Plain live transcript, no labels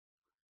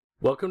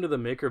Welcome to the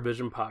Maker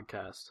Vision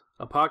Podcast,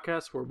 a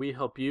podcast where we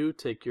help you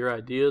take your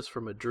ideas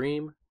from a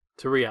dream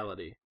to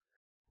reality.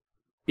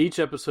 Each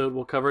episode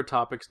will cover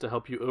topics to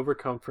help you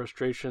overcome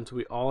frustrations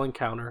we all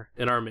encounter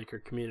in our maker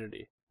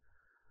community.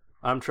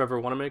 I'm Trevor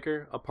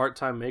Wanamaker, a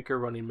part-time maker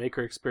running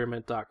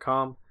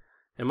MakerExperiment.com,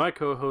 and my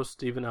co-host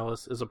Stephen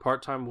Ellis is a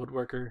part-time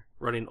woodworker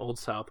running Old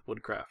South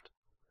Woodcraft.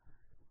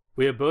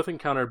 We have both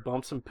encountered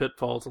bumps and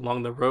pitfalls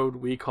along the road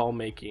we call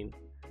making,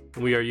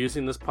 and we are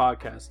using this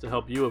podcast to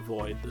help you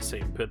avoid the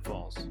same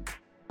pitfalls.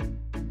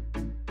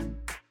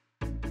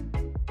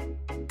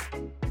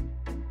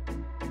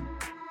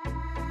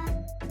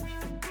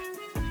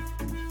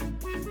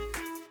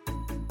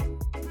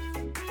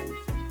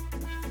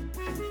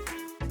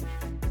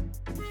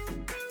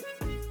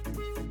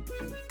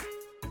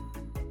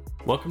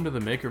 Welcome to the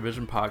Maker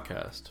Vision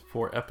Podcast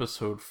for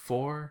episode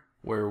 4,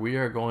 where we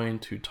are going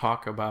to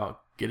talk about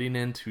getting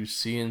into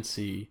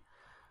CNC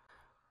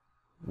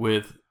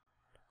with,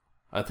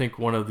 I think,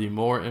 one of the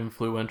more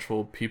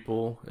influential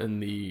people in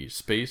the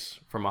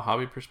space from a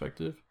hobby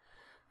perspective,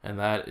 and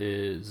that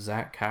is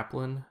Zach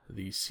Kaplan,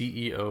 the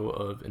CEO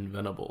of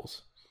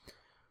Inventables.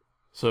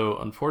 So,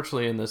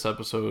 unfortunately, in this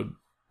episode,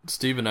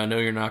 Steven, I know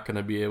you're not going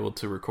to be able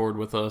to record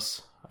with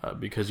us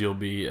because you'll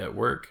be at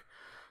work.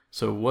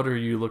 So, what are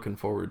you looking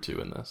forward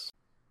to in this?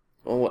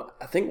 Well,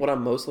 I think what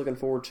I'm most looking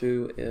forward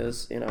to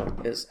is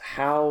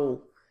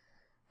how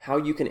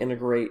you can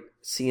integrate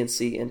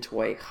CNC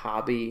into a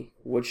hobby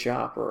wood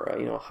shop or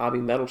a hobby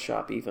metal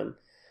shop even,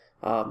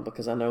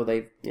 because I know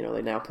they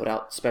now put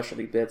out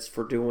specialty bits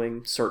for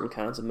doing certain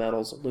kinds of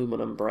metals,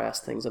 aluminum,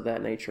 brass, things of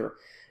that nature.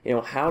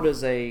 How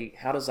does a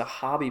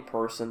hobby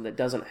person that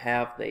doesn't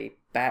have the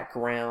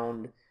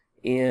background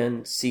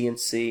in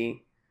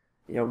CNC,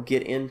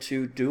 get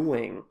into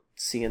doing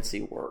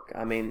CNC work?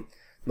 I mean,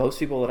 most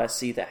people that I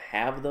see that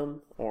have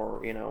them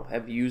or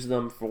have used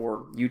them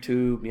for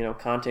YouTube,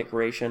 content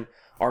creation,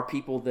 are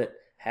people that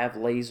have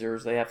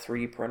lasers, they have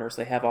 3D printers,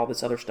 they have all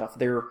this other stuff.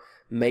 They're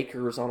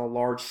makers on a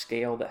large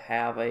scale that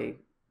have a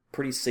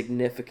pretty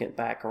significant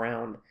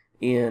background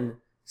in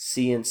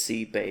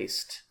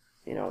CNC-based,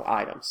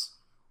 items.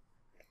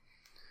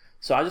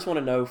 So I just want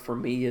to know, for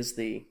me as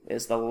the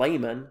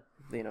layman,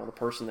 the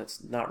person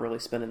that's not really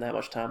spending that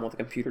much time with a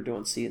computer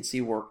doing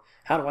CNC work,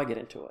 how do I get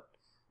into it?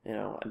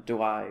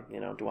 Do I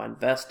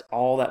invest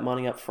all that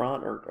money up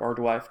front, or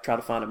do I try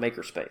to find a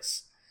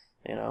makerspace?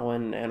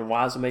 And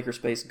why is a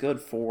makerspace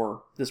good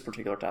for this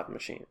particular type of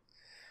machine?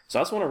 So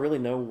I just want to really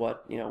know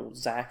what,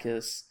 Zach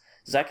has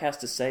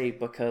to say,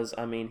 because,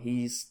 I mean,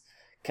 he's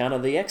kind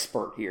of the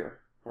expert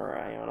here. Or,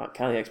 not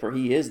kind of the expert,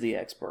 he is the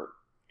expert.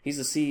 He's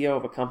the CEO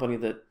of a company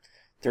that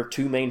their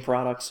two main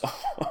products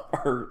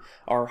are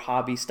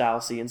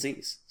hobby-style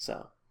CNCs.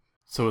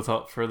 So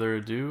without further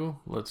ado,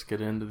 let's get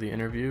into the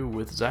interview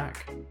with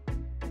Zach.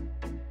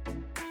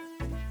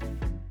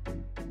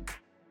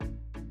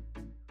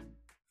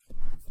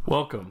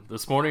 Welcome.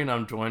 This morning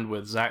I'm joined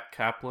with Zach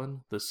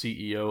Kaplan, the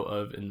CEO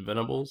of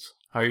Inventables.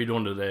 How are you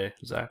doing today,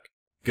 Zach?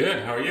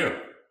 Good. How are you?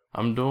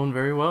 I'm doing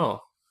very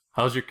well.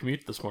 How's your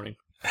commute this morning?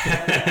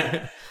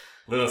 A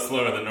little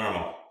slower than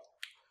normal.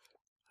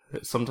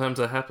 Sometimes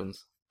that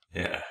happens.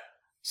 Yeah.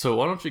 So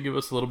why don't you give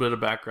us a little bit of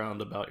background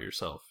about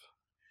yourself?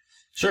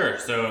 Sure.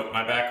 So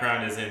my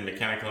background is in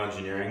mechanical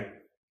engineering.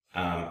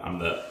 I'm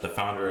the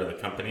founder of the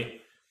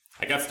company.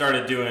 I got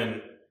started doing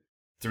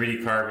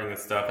 3D carving and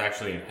stuff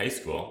actually in high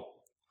school,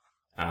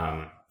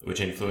 which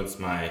influenced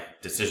my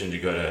decision to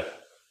go to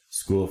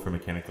school for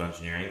mechanical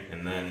engineering.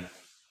 And then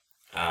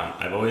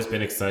I've always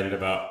been excited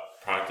about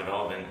product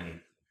development and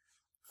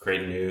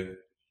creating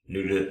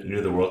new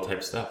to the world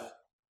type stuff.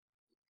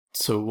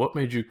 So what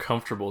made you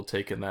comfortable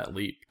taking that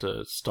leap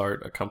to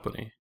start a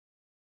company?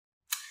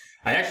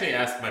 I actually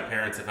asked my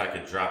parents if I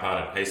could drop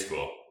out of high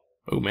school.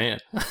 Oh, man.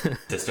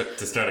 to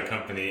start a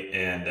company,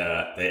 and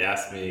they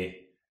asked me,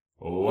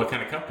 well, what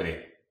kind of company?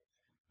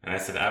 And I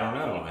said, I don't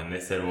know. And they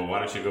said, well, why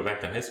don't you go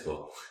back to high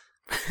school?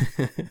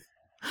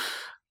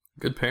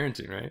 Good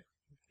parenting, right?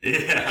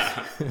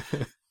 Yeah.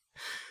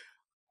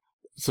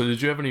 So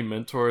did you have any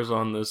mentors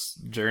on this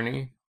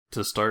journey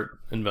to start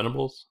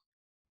Inventables?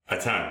 A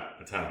ton.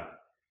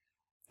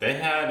 They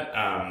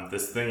had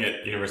this thing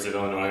at University of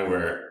Illinois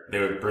where they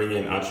would bring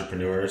in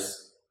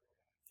entrepreneurs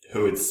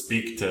who would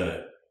speak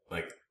to,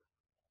 like,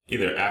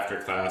 either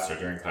after class or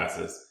during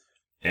classes.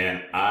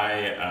 And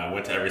I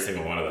went to every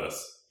single one of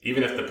those.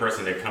 Even if the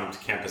person had come to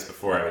campus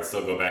before, I would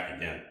still go back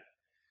again.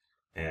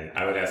 And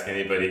I would ask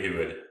anybody who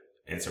would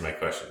answer my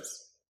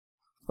questions.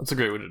 That's a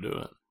great way to do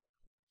it.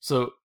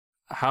 So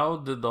how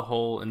did the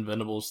whole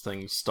Inventables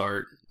thing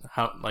start?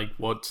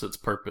 What's its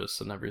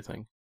purpose and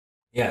everything?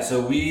 Yeah,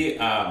 so we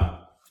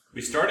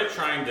started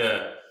trying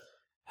to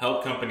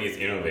help companies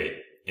innovate.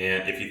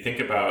 And if you think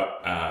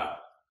about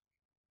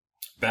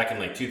back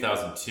in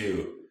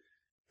 2002,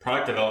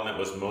 product development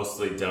was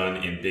mostly done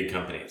in big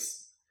companies.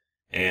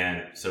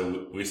 And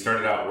so we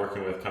started out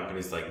working with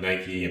companies like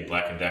Nike and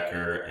Black &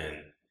 Decker and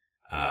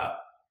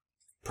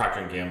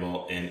Procter &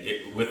 Gamble, and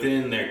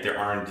within their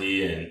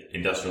R&D and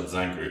industrial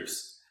design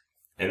groups.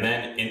 And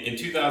then in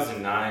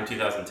 2009,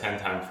 2010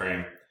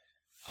 timeframe,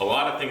 a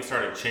lot of things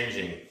started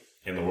changing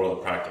in the world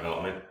of product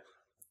development.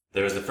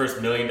 There was the first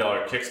 $1 million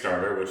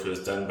Kickstarter, which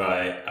was done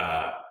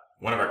by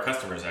one of our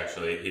customers,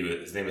 actually.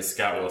 His name is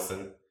Scott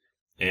Wilson,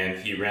 and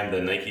he ran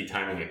the Nike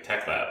Timing and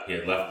Tech Lab. He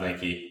had left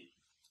Nike,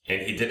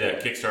 and he did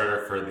a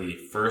Kickstarter for the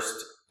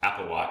first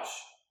Apple Watch.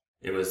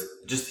 He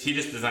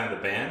just designed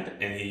the band,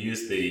 and he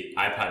used the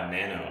iPod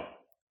Nano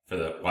for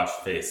the watch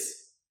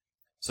face.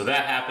 So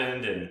that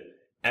happened, and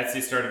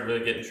Etsy started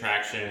really getting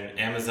traction.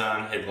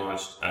 Amazon had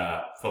launched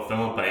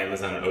Fulfillment by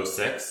Amazon in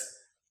 2006,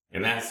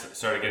 and that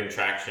started getting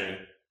traction.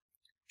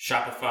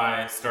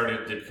 Shopify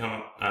started to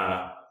become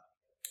an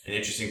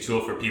interesting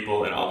tool for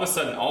people, and all of a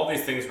sudden, all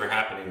these things were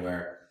happening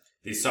where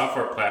these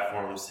software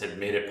platforms had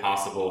made it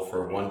possible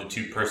for 1 to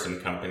 2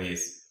 person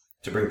companies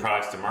to bring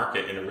products to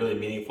market in a really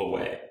meaningful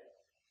way.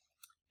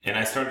 And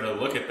I started to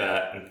look at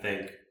that and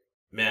think,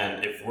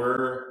 man, if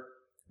we're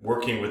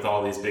working with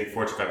all these big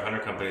Fortune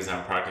 500 companies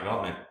on product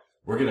development,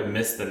 we're going to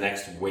miss the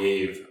next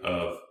wave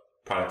of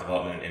product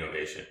development and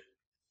innovation.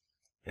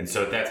 And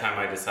so at that time,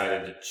 I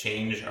decided to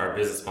change our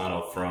business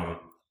model from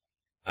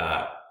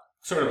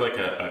sort of like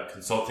a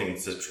consulting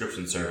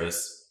subscription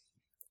service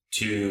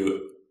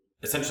to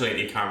essentially an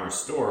e-commerce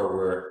store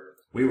where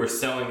we were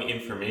selling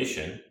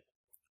information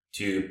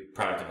to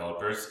product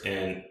developers,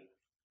 and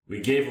we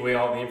gave away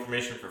all the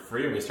information for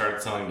free, and we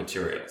started selling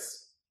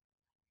materials.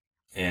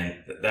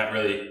 And that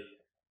really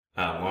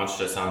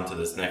launched us onto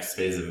this next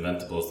phase of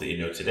Inventables that you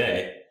know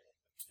today.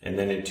 And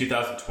then in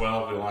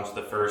 2012, we launched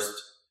the first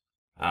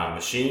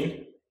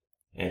machine.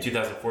 In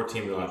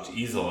 2014, we launched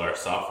Easel, our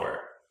software.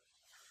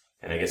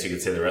 And I guess you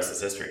could say the rest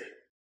is history.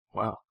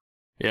 Wow.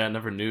 Yeah, I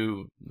never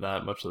knew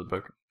that much of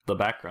the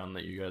background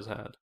that you guys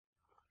had.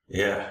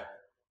 Yeah.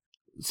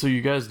 So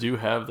you guys do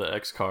have the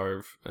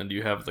X-Carve and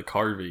you have the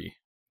Carvey.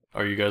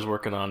 Are you guys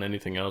working on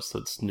anything else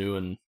that's new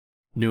and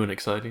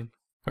exciting?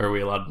 Or are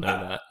we allowed to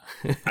know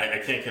that? I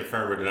can't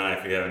confirm or deny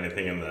if we have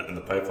anything in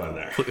the pipeline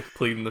there.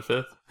 Pleading the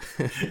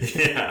fifth?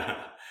 Yeah.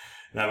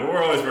 No, but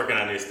we're always working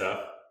on new stuff.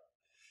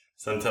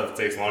 Some stuff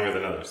takes longer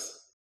than others.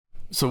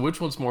 So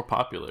which one's more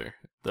popular,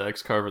 the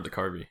X-Carve or the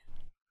Carvey?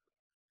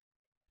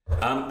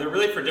 They're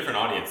really for different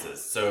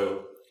audiences.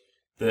 So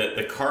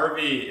the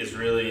Carvey is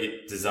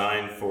really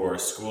designed for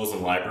schools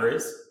and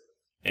libraries,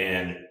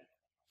 and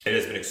it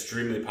has been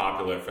extremely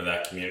popular for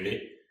that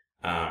community.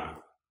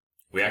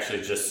 We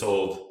actually just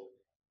sold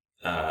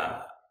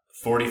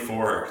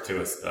 44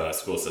 to a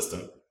school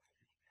system.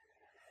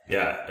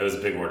 Yeah, it was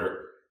a big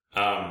order.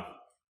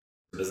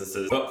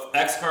 Businesses. Well,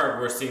 X-Carve,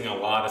 we're seeing a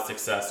lot of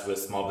success with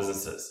small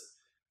businesses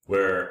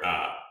where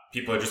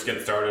people are just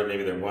getting started.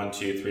 Maybe they're 1,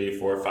 2, 3,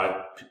 4, 5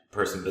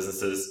 person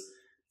businesses,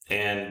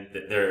 and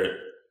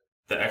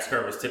the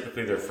X-Carve is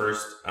typically their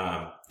first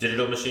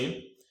digital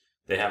machine.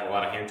 They have a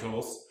lot of hand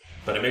tools,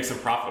 but it makes them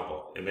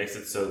profitable. It makes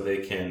it so they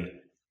can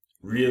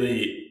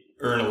really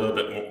earn a little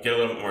bit more, get a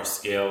little bit more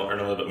scale, earn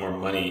a little bit more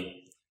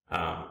money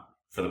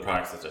for the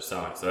products that they're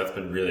selling. So that's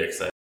been really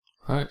exciting.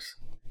 Nice.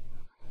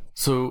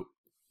 So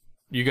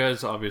you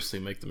guys obviously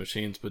make the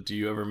machines, but do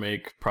you ever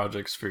make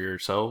projects for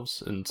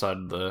yourselves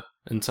inside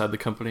the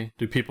company?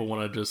 Do people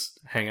want to just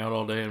hang out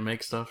all day and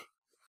make stuff?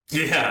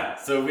 Yeah.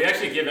 So we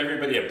actually give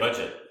everybody a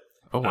budget.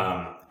 Oh,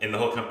 wow. In the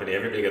whole company,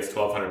 everybody gets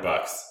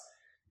 $1,200,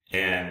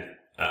 and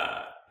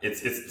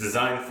it's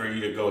designed for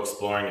you to go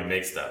exploring and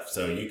make stuff.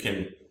 So you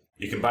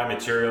can buy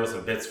materials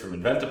and bits from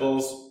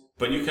Inventables,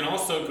 but you can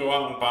also go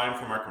out and buy them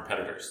from our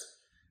competitors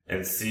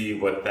and see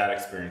what that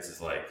experience is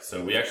like.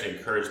 So we actually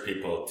encourage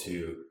people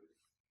to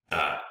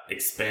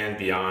expand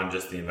beyond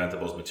just the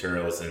Inventables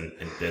materials and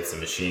bits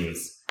and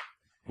machines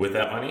with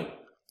that money.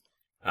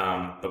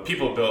 But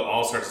people build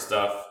all sorts of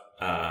stuff,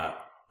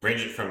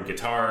 ranging from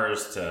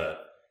guitars to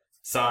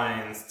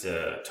signs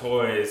to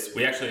toys.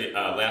 We actually,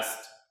 last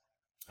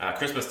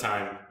Christmas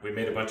time, we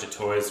made a bunch of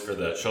toys for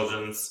the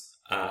children's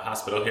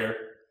hospital here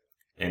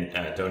and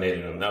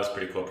donated them. That was a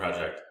pretty cool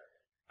project.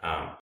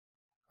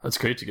 That's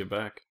great to get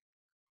back.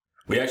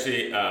 We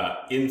actually,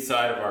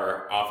 inside of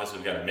our office,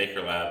 we've got a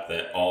maker lab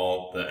that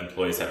all the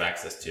employees have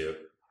access to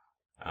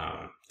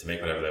make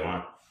whatever they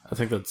want. I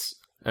think that's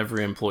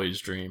every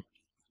employee's dream.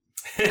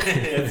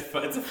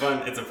 It's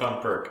a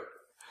fun perk.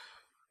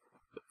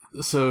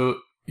 So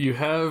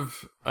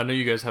I know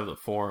you guys have the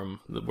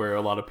forum where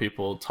a lot of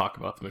people talk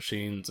about the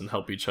machines and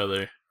help each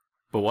other,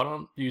 but why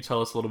don't you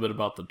tell us a little bit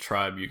about the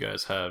tribe you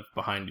guys have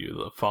behind you,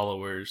 the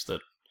followers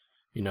that,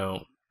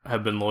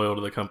 have been loyal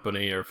to the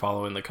company or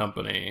following the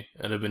company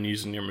and have been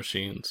using your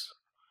machines?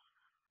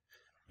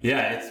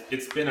 Yeah,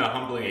 it's been a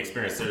humbling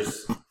experience.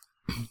 There's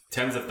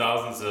tens of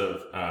thousands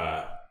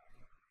of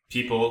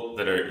people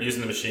that are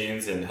using the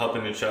machines and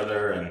helping each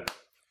other. And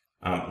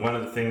one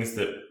of the things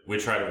that we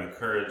try to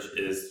encourage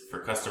is for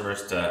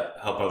customers to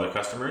help other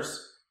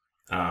customers.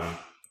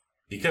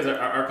 Because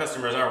our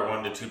customers are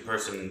 1 to 2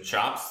 person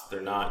shops. They're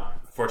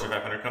not Fortune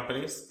 500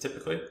 companies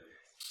typically.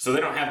 So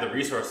they don't have the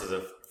resources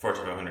of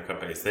Fortune 500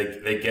 companies.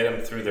 They get them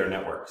through their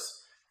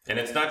networks. And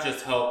it's not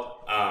just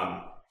help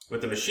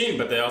with the machine,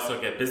 but they also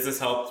get business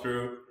help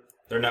through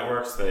their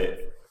networks.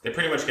 They they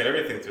pretty much get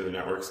everything through the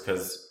networks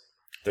because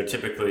they're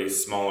typically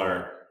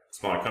smaller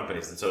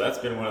companies. And so that's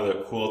been one of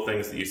the cool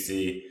things that you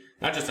see,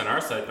 not just on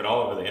our site, but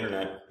all over the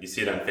internet. You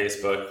see it on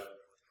Facebook,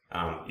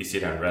 you see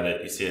it on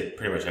Reddit, you see it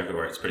pretty much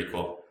everywhere. It's pretty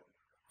cool.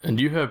 And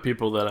you have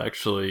people that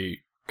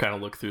actually kind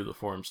of look through the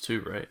forums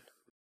too, right?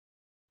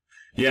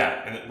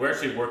 Yeah, and we're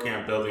actually working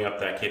on building up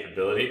that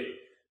capability.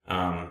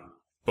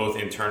 Both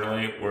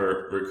internally,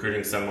 we're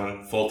recruiting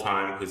someone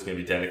full-time who's going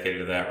to be dedicated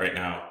to that right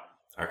now.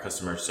 Our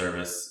customer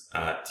service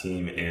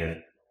team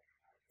and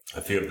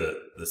a few of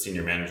the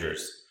senior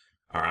managers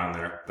are on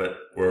there, but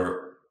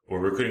we're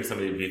recruiting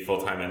somebody to be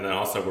full-time, and then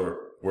also we're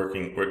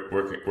working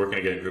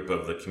to get a group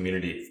of the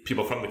community,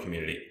 people from the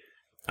community,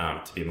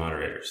 to be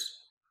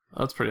moderators.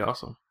 That's pretty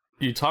awesome.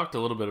 You talked a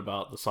little bit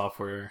about the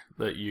software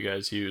that you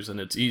guys use, and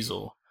it's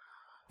Easel.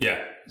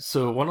 Yeah.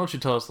 So why don't you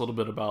tell us a little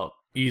bit about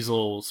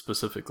Easel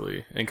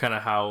specifically and kind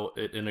of how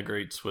it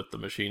integrates with the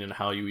machine and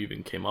how you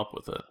even came up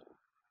with it?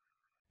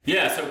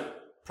 Yeah, so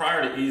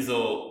prior to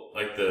Easel,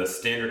 like the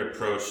standard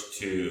approach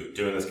to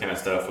doing this kind of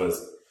stuff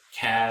was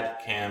CAD,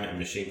 CAM, and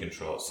machine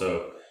control.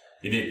 So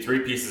you need 3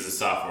 pieces of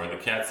software: the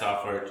CAD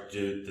software to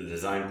do the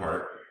design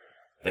part,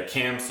 the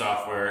CAM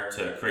software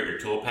to create your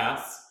tool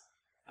paths.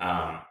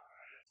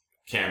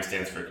 CAM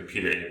stands for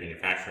computer-aided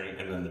manufacturing,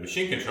 and then the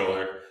machine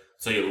controller.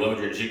 So you load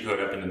your G code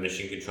up in the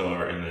machine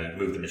controller and then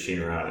move the machine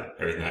around and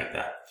everything like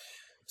that.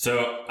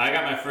 So I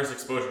got my first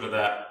exposure to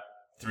that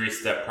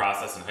 3-step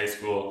process in high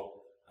school.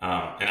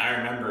 And I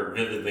remember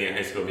vividly in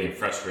high school being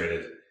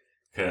frustrated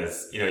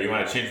because, you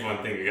want to change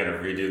one thing, you got to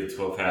redo the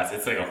tool paths.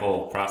 It's like a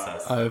whole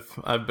process.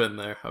 I've been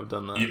there. I've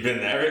done that. You've been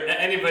there.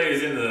 Anybody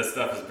who's into this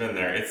stuff has been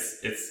there.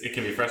 It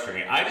can be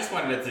frustrating. I just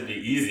wanted it to be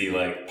easy,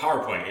 like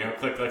PowerPoint,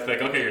 click,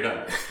 okay, you're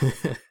done.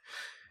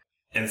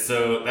 And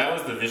so that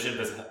was the vision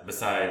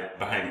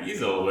behind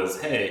Easel was,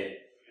 hey,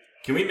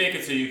 can we make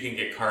it so you can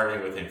get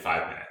carving within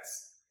 5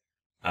 minutes?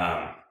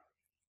 And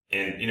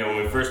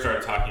when we first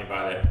started talking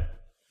about it,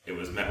 it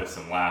was met with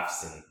some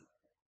laughs and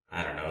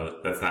I don't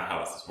know, that's not how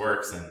this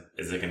works, and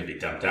is it going to be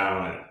dumbed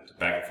down and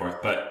back and forth?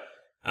 But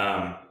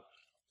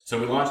so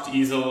we launched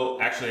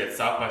Easel actually at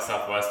South by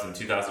Southwest in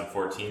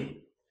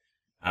 2014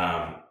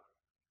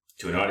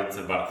 to an audience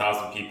of about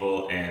 1,000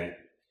 people, and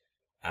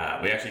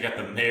we actually got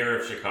the mayor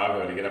of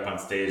Chicago to get up on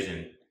stage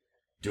and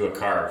do a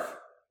carve.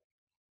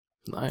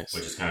 Nice.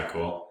 Which is kind of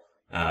cool.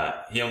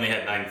 He only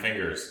had 9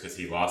 fingers because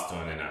he lost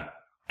one in an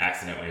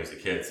accident when he was a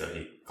kid, so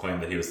he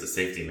claimed that he was the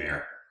safety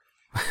mayor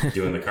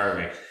doing the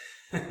carving.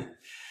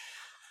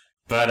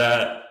 But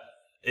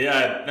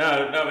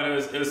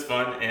it was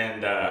fun,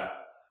 and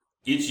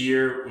each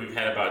year we've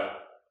had about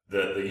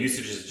the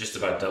usage is just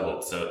about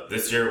doubled. So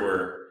this year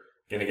we're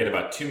going to get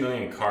about 2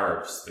 million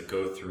carves that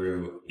go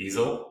through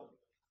Easel.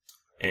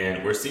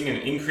 And we're seeing an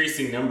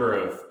increasing number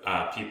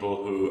of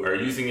people who are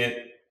using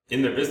it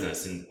in their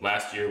business. And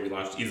last year we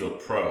launched Easel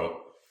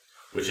Pro,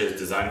 which is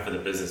designed for the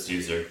business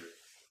user.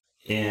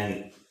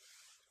 And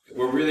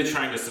we're really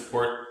trying to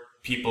support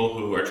people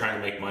who are trying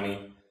to make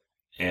money.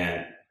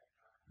 And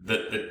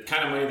the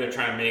kind of money they're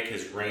trying to make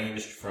has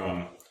ranged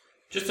from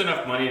just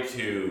enough money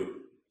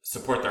to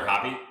support their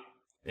hobby,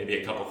 maybe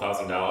a couple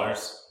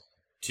 $1,000s,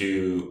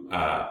 to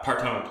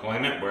part-time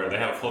employment where they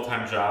have a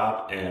full-time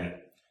job and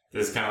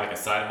this is kind of like a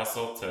side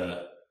hustle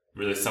to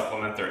really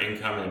supplement their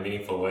income in a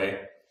meaningful way.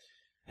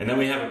 And then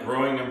we have a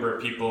growing number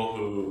of people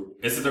who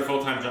this is their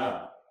full-time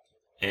job.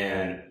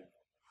 And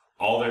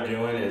all they're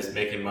doing is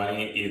making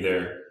money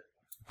either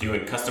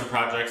doing custom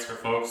projects for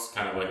folks,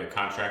 kind of like a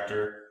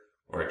contractor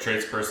or a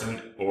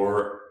tradesperson,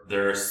 or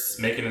they're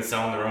making and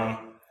selling their own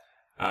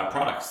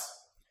products.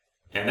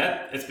 And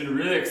it's been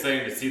really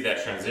exciting to see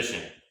that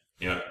transition.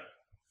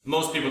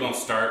 Most people don't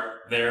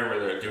start there where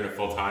they're doing it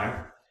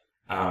full-time.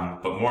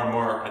 But more and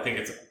more, I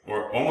think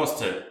we're almost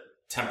to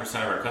 10%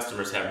 of our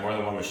customers have more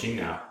than one machine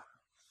now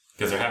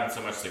because they're having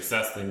so much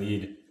success. They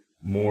need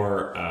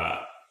more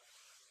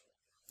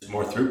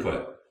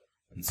throughput,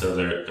 and so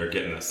they're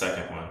getting a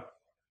second one.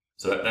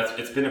 So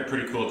it's been a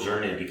pretty cool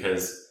journey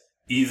because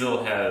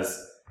Easel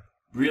has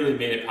really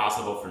made it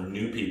possible for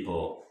new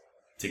people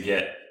to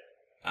get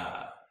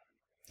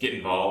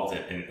involved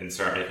and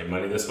start making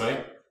money this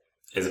way,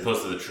 as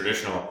opposed to the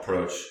traditional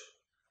approach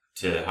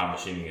to how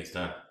machining is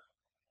done.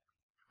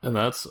 And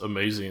that's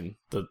amazing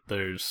that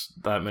there's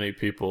that many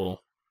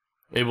people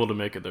able to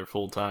make it their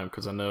full time,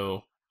 because I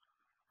know,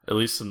 at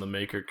least in the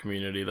maker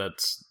community,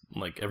 that's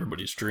like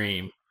everybody's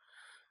dream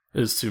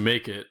is to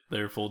make it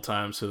their full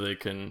time so they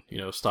can,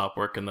 stop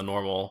working the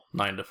normal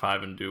 9 to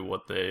 5 and do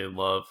what they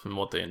love and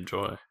what they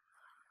enjoy.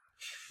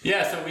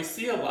 Yeah, so we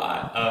see a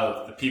lot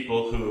of the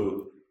people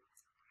who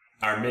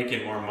are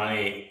making more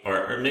money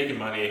or making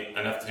money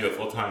enough to do it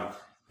full time.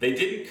 They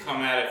didn't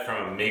come at it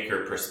from a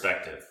maker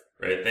perspective.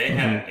 Right? They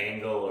had an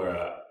angle or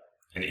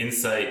an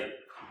insight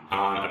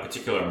on a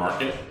particular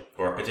market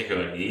or a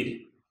particular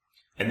need,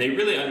 and they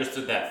really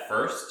understood that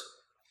first.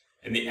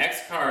 And the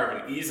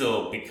X-Carve and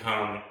Easel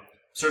become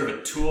sort of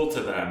a tool to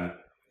them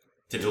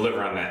to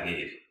deliver on that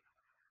need.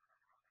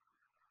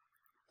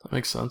 That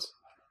makes sense.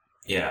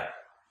 Yeah.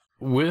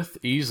 With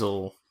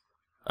Easel,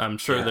 I'm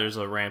sure there's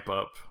a ramp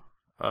up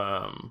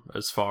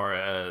as far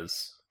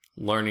as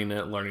learning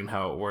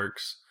how it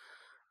works.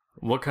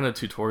 What kind of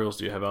tutorials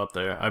do you have out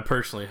there? I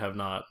personally have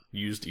not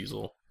used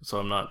Easel, so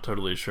I'm not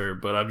totally sure,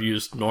 but I've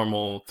used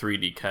normal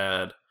 3D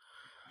CAD.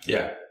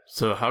 Yeah.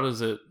 So how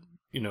does it,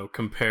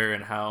 compare,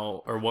 and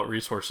what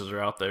resources are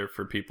out there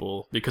for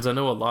people? Because I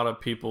know a lot of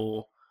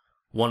people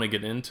want to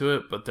get into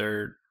it, but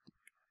they're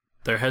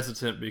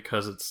hesitant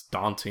because it's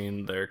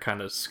daunting. They're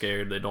kind of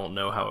scared. They don't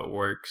know how it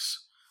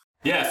works.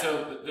 Yeah,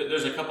 so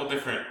there's a couple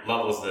different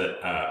levels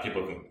that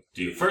people can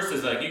do. First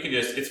is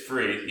it's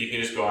free. You can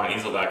just go on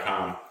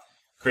easel.com,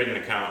 create an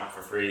account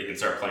for free, and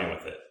start playing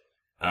with it.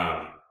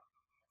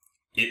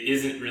 It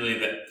isn't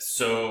really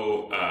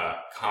so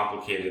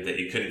complicated that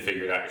you couldn't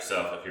figure it out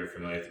yourself if you're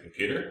familiar with the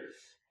computer.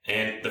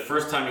 And the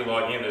first time you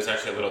log in, there's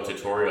actually a little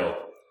tutorial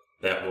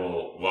that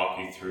will walk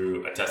you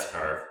through a test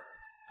carve.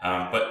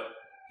 But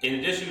in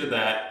addition to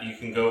that, you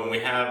can go, and we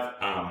have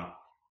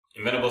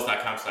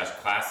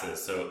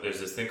inventables.com/classes. So there's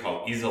this thing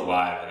called Easel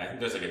Live, and I think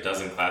there's like a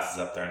dozen classes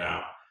up there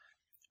now,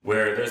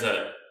 where there's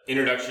a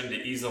introduction to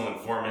Easel in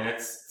 4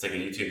 minutes. It's like a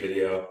YouTube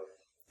video.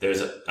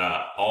 There's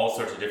all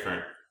sorts of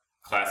different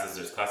classes.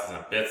 There's classes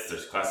on bits.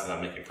 There's classes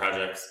on making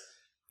projects,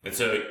 and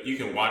so you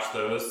can watch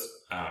those.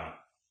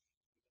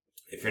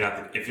 If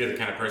you're the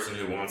kind of person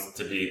who wants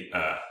to be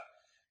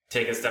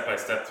take it step by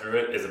step through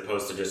it, as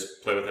opposed to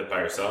just play with it by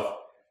yourself.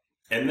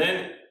 And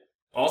then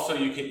also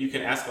you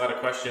can ask a lot of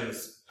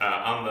questions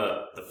on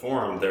the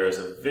forum. There's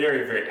a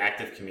very, very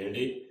active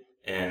community,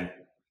 and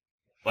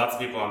lots of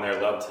people on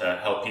there love to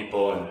help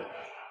people. And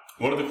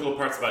one of the cool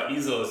parts about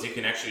Easel is you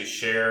can actually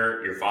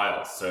share your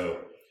files.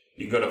 So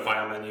you can go to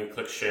File menu,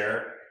 click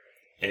Share,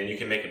 and you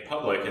can make it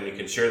public, and you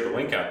can share the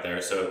link out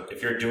there. So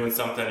if you're doing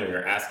something or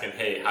you're asking,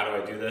 hey, how do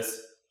I do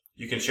this?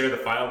 You can share the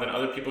file, then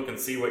other people can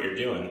see what you're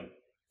doing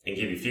and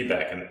give you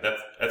feedback. And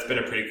that's been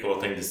a pretty cool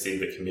thing to see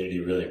the community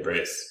really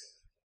embrace.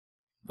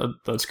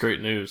 That's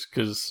great news,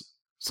 because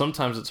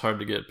sometimes it's hard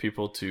to get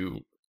people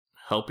to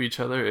help each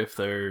other if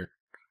they're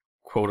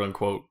quote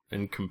unquote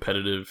in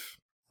competitive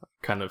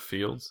kind of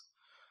fields.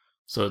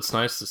 So it's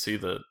nice to see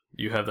that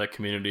you have that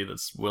community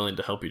that's willing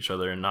to help each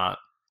other and not,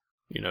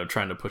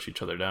 trying to push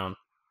each other down.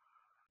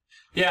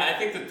 Yeah, I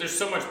think that there's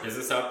so much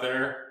business out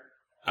there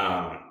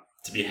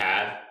to be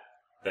had,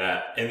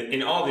 that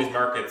in all these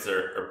markets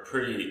are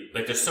pretty,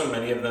 there's so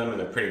many of them, and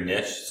they're pretty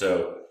niche.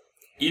 So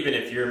even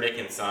if you're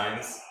making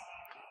signs,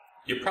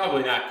 you're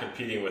probably not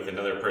competing with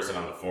another person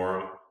on the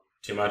forum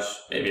too much,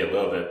 maybe a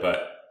little bit,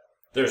 but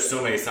there's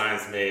so many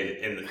signs made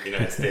in the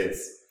United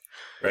States,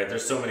 right?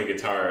 There's so many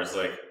guitars.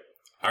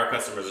 Our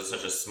customers are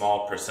such a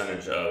small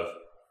percentage of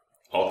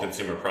all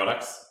consumer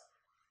products.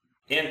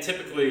 And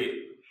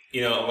typically,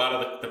 a lot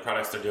of the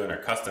products they're doing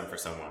are custom for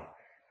someone.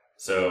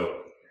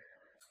 So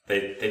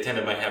they tend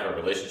to might have a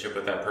relationship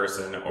with that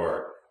person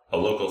or a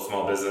local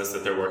small business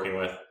that they're working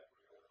with.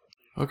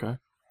 Okay.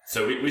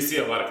 So we see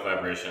a lot of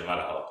collaboration, a lot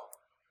of help.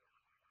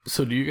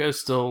 So do you guys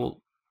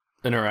still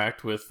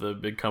interact with the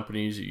big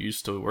companies you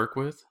used to work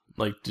with?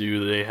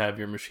 Do they have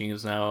your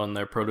machines now in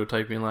their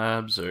prototyping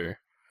labs, or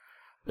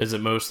is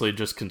it mostly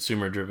just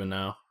consumer driven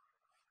now?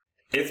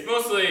 It's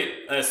mostly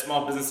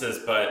small businesses,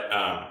 but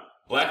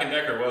Black &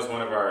 Decker was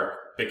one of our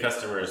big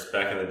customers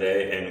back in the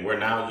day, and we're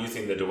now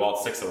using the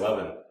DeWalt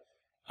 611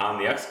 on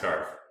the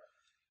X-Carve.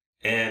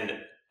 And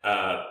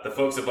the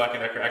folks at Black &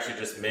 Decker actually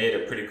just made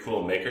a pretty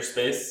cool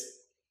makerspace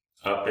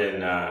up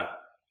in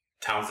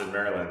Townsend,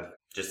 Maryland,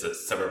 just a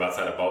suburb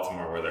outside of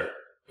Baltimore where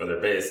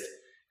they're based.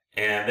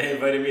 And they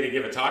invited me to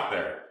give a talk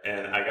there.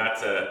 And I got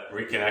to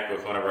reconnect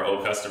with one of our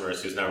old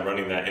customers who's now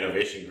running that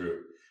innovation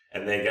group.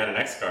 And they got an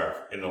X-Carve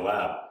in the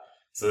lab.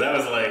 So that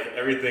was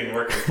everything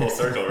working full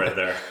circle right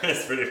there.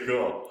 It's pretty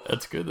cool.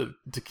 That's good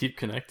to keep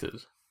connected.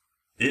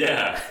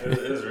 Yeah,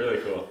 it was really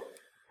cool.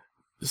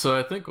 So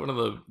I think one of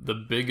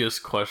the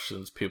biggest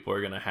questions people are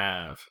going to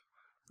have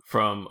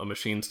from a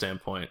machine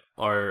standpoint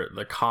are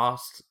the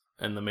cost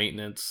and the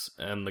maintenance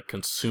and the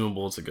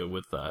consumables that go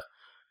with that.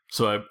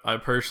 So I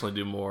personally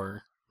do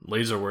more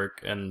laser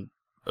work and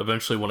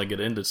eventually want to get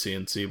into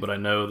CNC, but I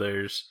know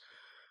there's,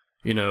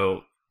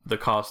 the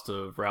cost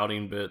of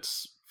routing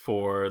bits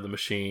for the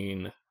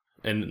machine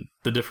and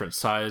the different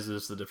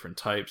sizes, the different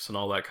types, and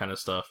all that kind of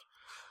stuff.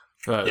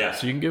 Yeah.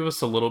 So you can give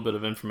us a little bit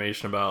of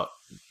information about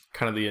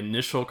kind of the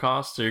initial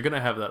cost. So you're going to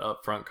have that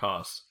upfront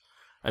cost,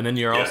 and then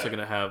you're also going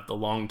to have the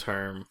long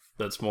term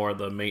that's more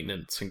the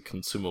maintenance and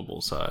consumable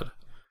side.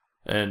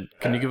 And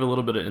can you give a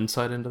little bit of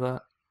insight into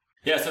that?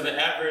 Yeah, so the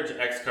average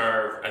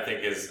X-Carve, I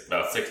think, is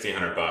about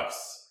 $1,600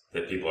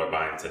 that people are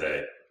buying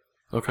today.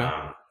 Okay.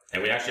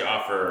 And we actually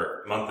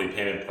offer monthly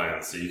payment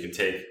plans, so you can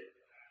take,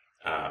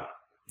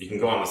 you can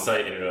go on the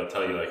site and it'll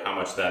tell you how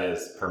much that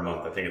is per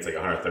month. I think it's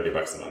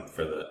 $130 a month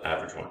for the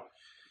average one.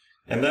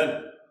 And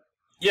then,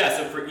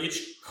 so for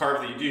each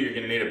carve that you do, you're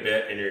going to need a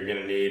bit and you're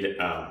going to need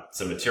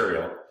some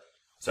material.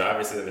 So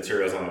obviously the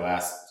materials only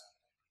last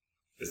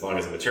as long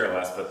as the material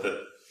lasts, but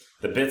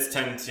the bits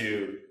tend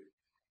to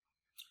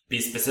be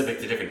specific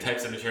to different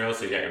types of materials.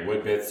 So you got your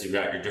wood bits, you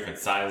got your different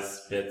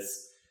size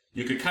bits,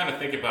 you could kind of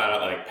think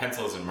about it like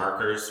pencils and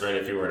markers, right?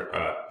 If you were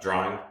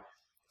drawing,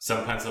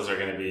 some pencils are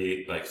going to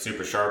be like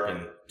super sharp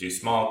and do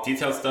small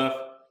detailed stuff.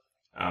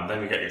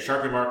 Then you got your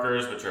Sharpie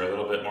markers, which are a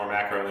little bit more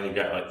macro, and then you've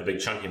got like the big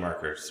chunky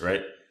markers,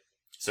 right?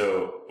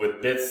 So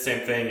with bits,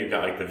 same thing. You've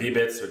got like the V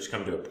bits, which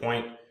come to a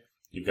point.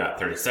 You've got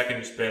 32nd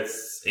inch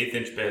bits, 1/8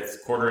 inch bits,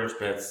 1/4 inch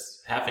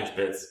bits, 1/2 inch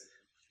bits,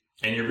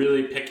 and you're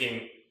really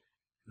picking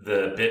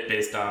the bit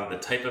based on the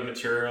type of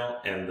material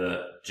and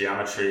the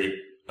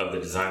geometry of the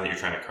design that you're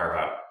trying to carve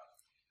out.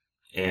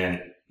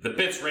 And the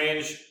bits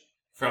range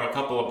from a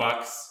couple of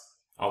bucks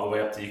all the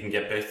way up to you can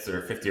get bits that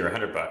are 50 or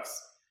 $100.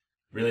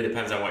 Really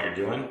depends on what you're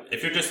doing.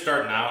 If you're just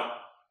starting out,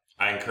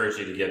 I encourage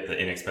you to get the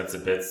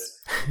inexpensive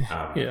bits.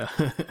 Yeah.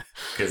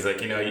 Because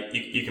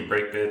you can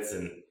break bits,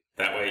 and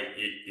that way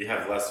you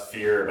have less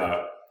fear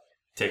about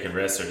taking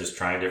risks or just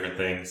trying different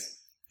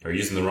things or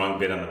using the wrong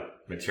bit on the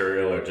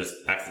material or just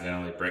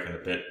accidentally breaking the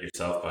bit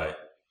yourself by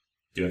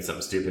doing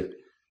something stupid.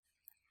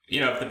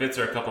 If the bits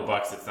are a couple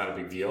bucks, it's not a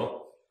big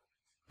deal.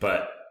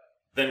 But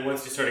then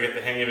once you sort of get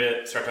the hang of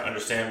it, start to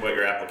understand what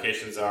your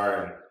applications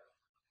are, and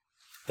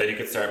then you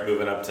can start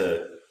moving up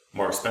to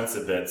more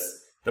expensive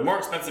bits. The more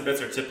expensive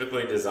bits are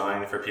typically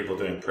designed for people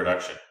doing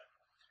production.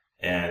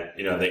 And,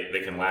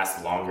 they can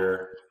last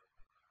longer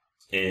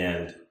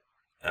and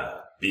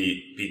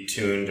be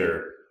tuned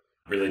or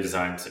really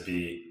designed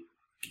to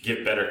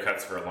give better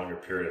cuts for a longer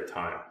period of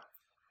time.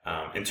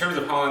 In terms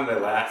of how long they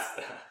last,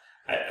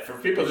 for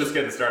people just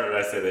getting started,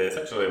 I say they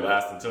essentially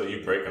last until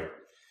you break them.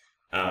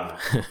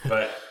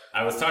 But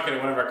I was talking to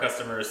one of our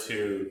customers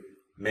who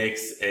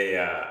makes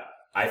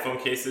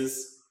iPhone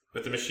cases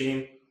with the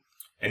machine,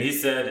 and he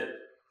said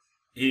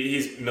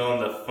he's milling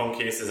the phone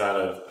cases out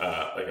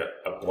of like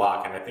a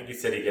block, and I think he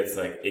said he gets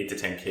like 8 to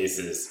 10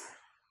 cases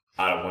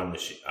out of one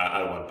machine,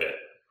 out of one bit.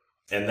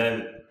 And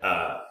then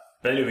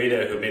Ben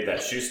Ueda, who made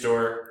that shoe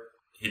store,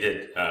 he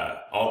did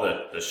all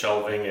the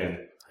shelving and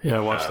I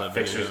watched that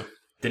fixtures. video.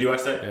 Did you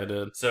watch that? Yeah, I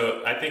did.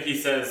 So I think he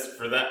says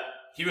for that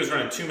he was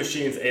running 2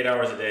 machines 8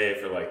 hours a day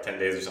for like 10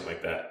 days or something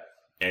like that,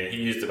 and he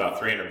used about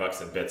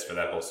 $300 in bits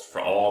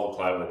for all the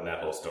plywood in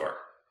that whole store.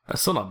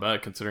 That's still not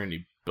bad considering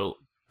he built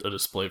a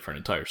display for an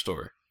entire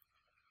store.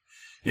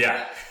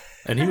 Yeah.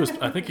 And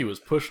I think he was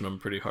pushing them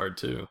pretty hard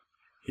too.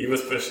 He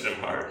was pushing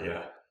them hard,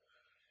 yeah.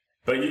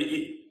 But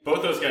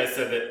both those guys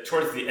said that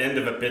towards the end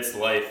of a bit's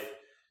life,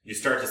 you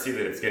start to see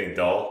that it's getting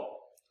dull,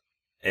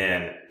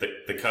 and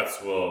the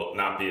cuts will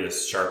not be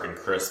as sharp and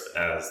crisp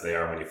as they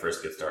are when you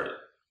first get started.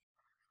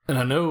 And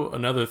I know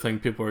another thing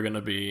people are going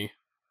to be,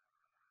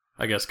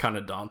 I guess, kind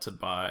of daunted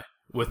by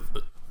with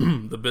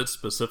the bits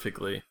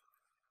specifically.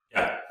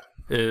 Yeah.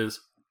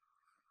 Is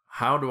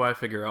how do I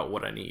figure out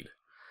what I need?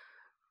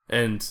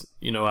 And,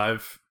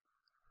 I've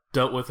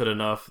dealt with it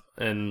enough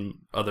and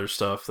other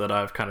stuff that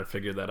I've kind of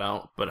figured that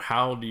out. But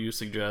how do you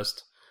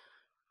suggest?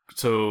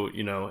 So,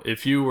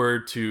 if you were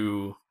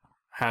to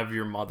have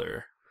your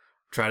mother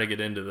try to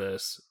get into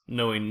this,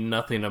 knowing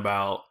nothing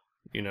about,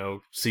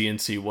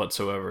 CNC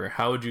whatsoever,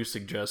 how would you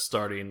suggest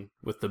starting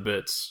with the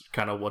bits,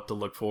 kind of what to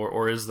look for?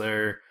 Or is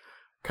there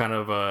kind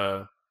of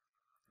a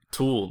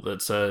tool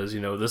that says,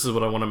 this is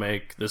what I want to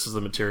make, this is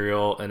the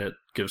material, and it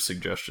gives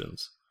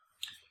suggestions?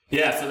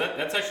 Yeah, so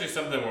that's actually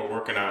something we're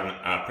working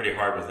on pretty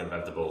hard with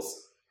Inventables.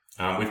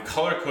 We've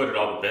color-coded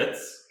all the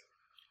bits.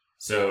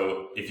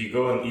 So if you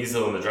go in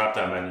easel in the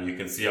drop-down menu, you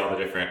can see all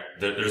the different...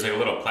 There's like a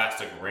little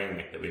plastic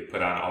ring that we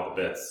put on all the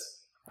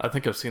bits. I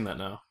think I've seen that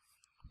now.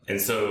 And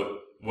so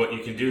what you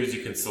can do is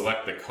you can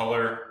select the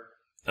color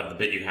of the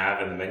bit you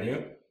have in the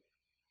menu,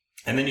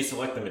 and then you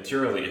select the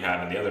material that you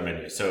have in the other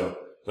menu. So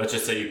let's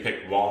just say you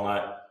pick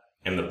walnut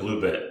and the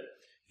blue bit.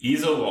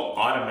 Easel will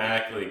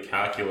automatically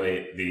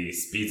calculate the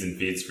speeds and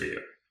feeds for you.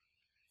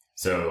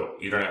 So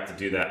you don't have to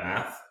do that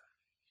math.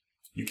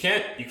 You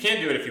can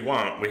do it if you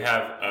want.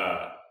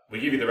 We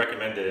give you the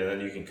recommended, and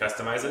then you can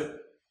customize it.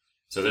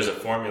 So there's a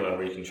formula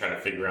where you can try to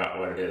figure out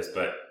what it is.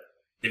 But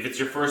if it's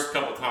your first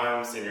couple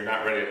times and you're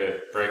not ready to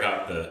break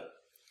out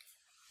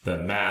the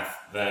math,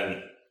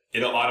 then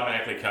it'll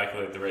automatically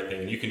calculate the right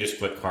thing, and you can just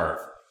click carve.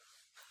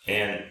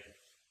 And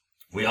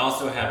we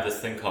also have this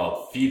thing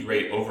called feed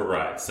rate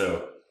override.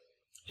 So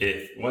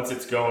if once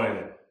it's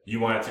going, you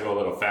want it to go a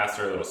little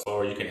faster, a little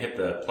slower, you can hit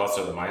the plus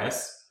or the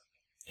minus,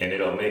 and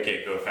it'll make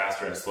it go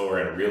faster and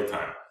slower in real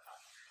time.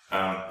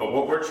 But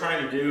what we're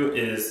trying to do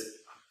is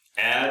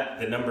add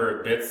the number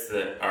of bits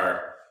that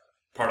are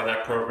part of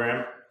that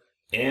program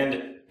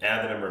and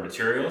add the number of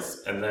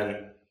materials. And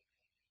then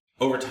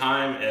over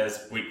time,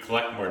 as we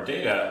collect more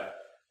data,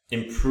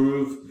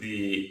 improve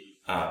the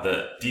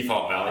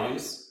default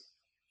values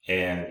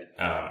and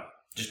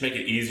just make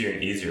it easier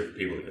and easier for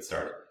people to get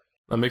started.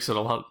 That makes it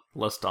a lot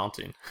less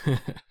daunting.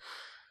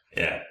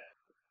 Yeah.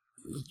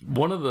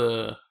 One of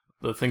the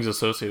things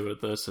associated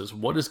with this is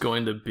what is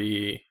going to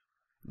be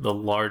the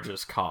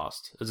largest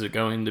cost? Is it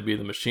going to be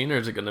the machine, or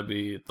is it going to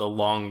be the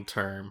long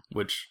term,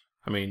 which,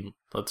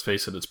 let's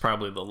face it, it's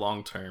probably the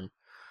long term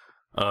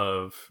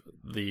of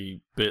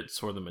the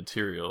bits or the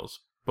materials.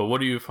 But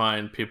what do you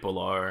find people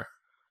are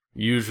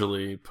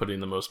usually putting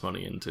the most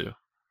money into?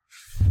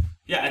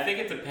 Yeah, I think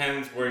it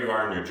depends where you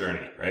are in your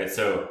journey, right?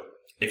 So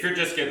if you're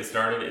just getting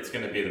started, it's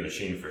going to be the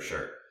machine for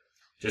sure.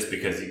 Just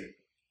because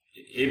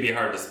it'd be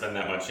hard to spend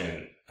that much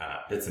in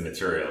bits and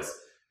materials.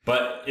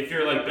 But if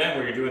you're like Ben,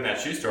 where you're doing that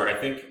shoe store, I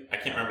can't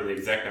remember the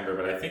exact number,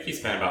 but I think he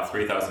spent about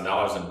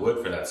 $3,000 in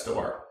wood for that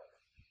store,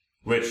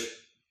 which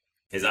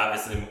is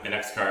obviously an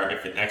X-Car.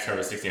 If an X-Car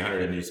was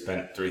 $1,600 and you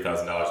spent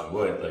 $3,000 in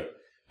wood, like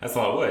that's a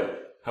lot of wood.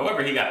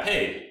 However, he got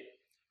paid,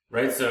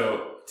 right?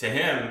 So to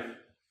him,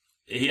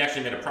 he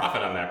actually made a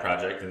profit on that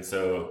project. And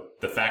so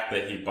the fact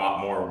that he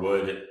bought more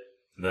wood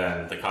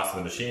than the cost of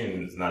the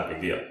machine is not a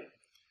big deal.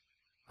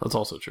 That's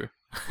also true.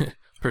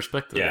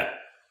 Perspective. Yeah.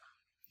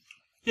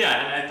 Yeah,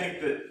 and I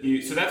think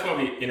that so that's why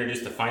we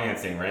introduced the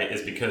financing, right?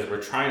 Is because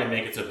we're trying to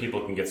make it so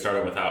people can get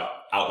started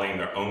without outlaying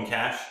their own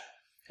cash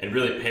and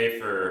really pay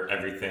for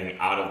everything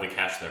out of the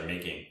cash they're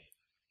making,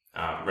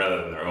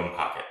 rather than their own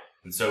pocket.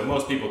 And so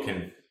most people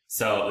can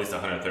sell at least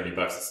 $130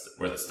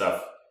 worth of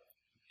stuff,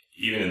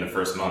 even in the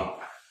first month,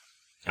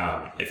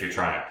 if you're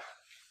trying.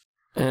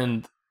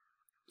 And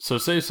so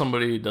say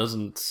somebody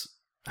doesn't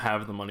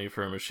have the money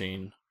for a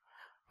machine,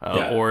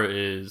 or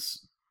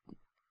is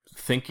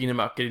thinking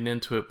about getting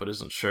into it but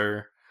isn't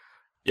sure.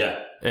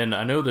 Yeah. And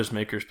I know there's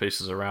maker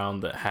spaces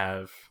around that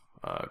have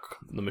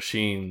the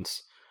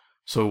machines.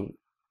 So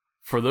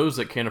for those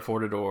that can't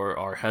afford it or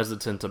are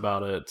hesitant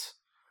about it,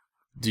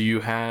 do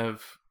you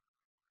have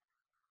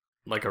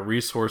like a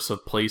resource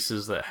of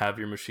places that have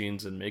your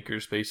machines in maker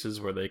spaces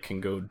where they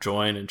can go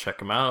join and check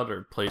them out,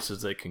 or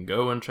places they can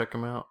go and check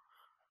them out?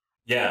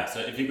 Yeah. So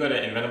if you go to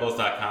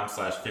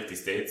inventables.com/50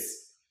 states,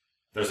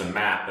 there's a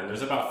map, and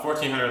there's about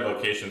 1,400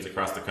 locations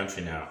across the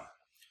country now.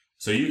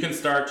 So you can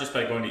start just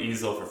by going to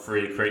Easel for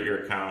free, create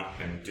your account,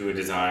 and do a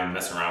design,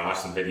 mess around, watch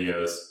some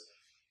videos.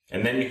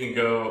 And then you can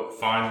go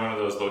find one of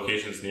those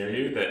locations near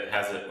you that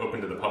has it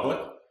open to the public.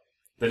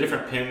 The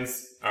different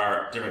pins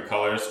are different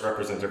colors,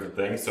 represent different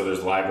things. So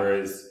there's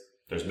libraries,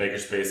 there's maker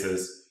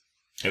spaces,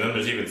 and then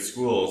there's even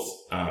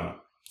schools.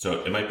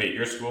 So it might be at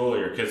your school or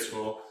your kid's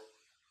school,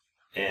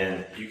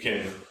 and you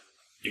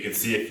can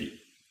see if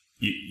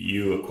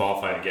you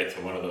qualify to get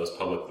to one of those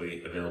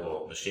publicly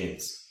available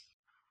machines.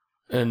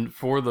 And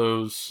for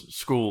those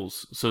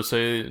schools, so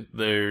say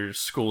there's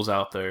schools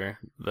out there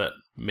that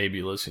may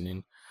be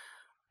listening.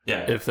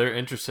 Yeah. If they're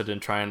interested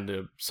in trying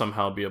to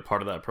somehow be a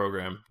part of that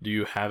program, do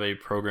you have a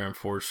program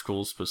for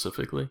schools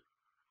specifically?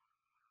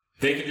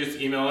 They can just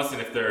email us,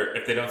 and if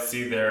they don't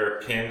see their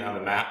pin on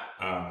the map,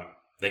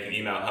 they can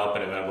email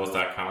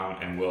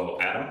help@inventables.com and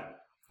we'll add them.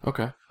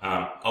 Okay.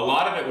 A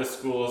lot of it with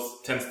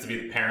schools tends to be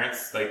the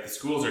parents. Like the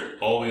schools are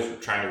always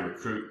trying to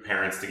recruit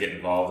parents to get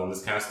involved in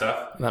this kind of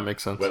stuff. That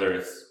makes sense. Whether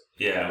it's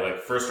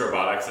like First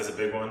Robotics is a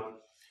big one,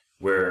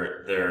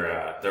 where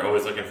they're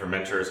always looking for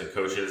mentors and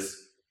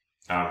coaches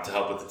to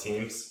help with the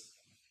teams,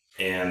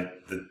 and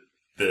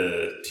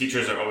the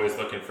teachers are always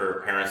looking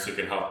for parents who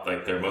can help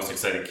like their most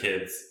excited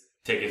kids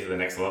take it to the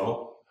next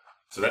level.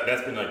 So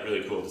that's been like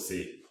really cool to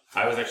see.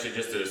 I was actually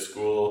just at a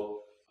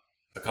school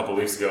a couple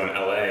weeks ago in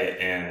LA,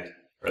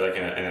 or like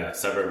in a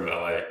suburb of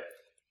LA,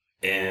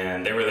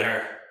 and they were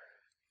there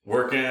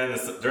working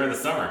during the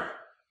summer.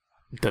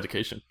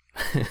 Dedication.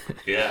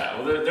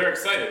 Yeah, well, they're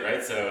excited,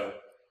 right? So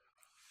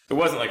it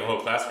wasn't like a whole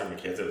classroom of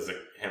kids; it was a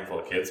handful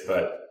of kids,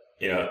 but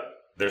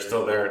they're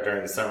still there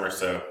during the summer,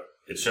 so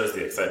it shows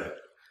the excitement.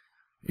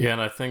 Yeah,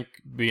 and I think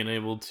being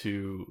able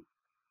to,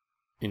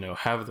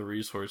 have the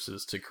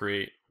resources to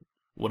create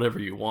whatever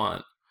you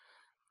want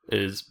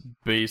is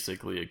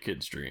basically a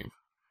kid's dream.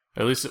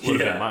 At least it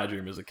would have been my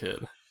dream as a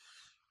kid.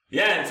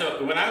 Yeah, and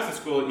so when I was in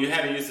school, you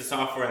had to use the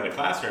software in the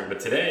classroom, but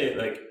today,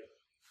 like,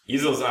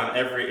 Easel's on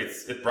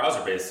it's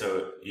browser-based,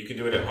 so you can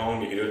do it at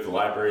home, you can do it at the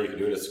library, you can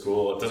do it at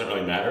school, it doesn't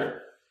really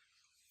matter.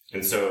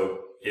 And so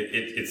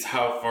it's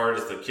how far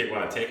does the kid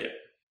want to take it?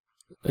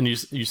 And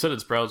you said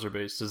it's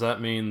browser-based. Does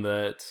that mean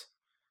that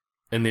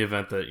in the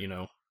event that,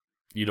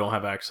 you don't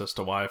have access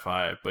to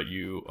Wi-Fi, but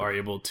you are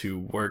able to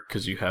work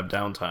because you have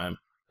downtime,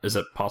 is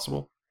it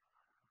possible?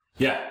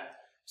 Yeah.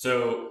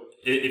 So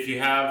if you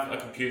have a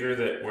computer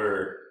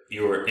where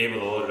you were able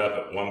to load it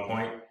up at one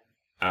point,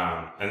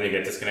 and then you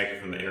get disconnected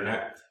from the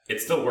internet,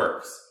 it still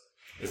works.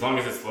 As long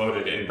as it's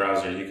loaded in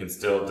browser, you can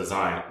still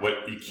design.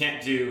 What you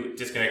can't do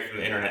disconnected from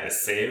the internet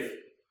is save.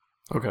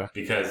 Okay.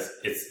 Because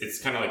it's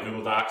kind of like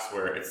Google Docs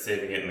where it's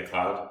saving it in the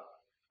cloud.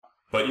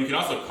 But you can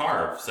also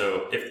carve.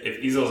 So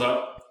if Easel's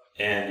up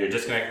and you're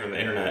disconnected from the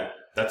internet,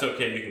 that's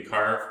okay. You can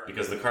carve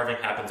because the carving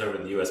happens over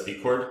the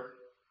USB cord,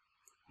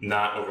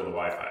 not over the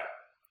Wi-Fi.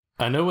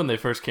 I know when they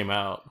first came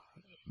out,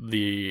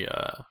 the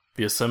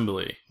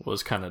assembly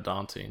was kind of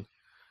daunting.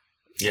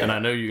 Yeah. And I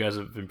know you guys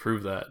have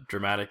improved that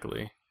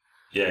dramatically.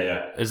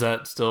 Yeah. Is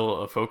that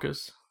still a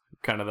focus?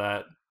 Kind of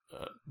that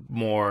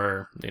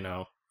more,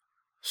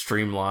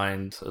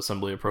 streamlined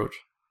assembly approach?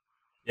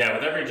 Yeah,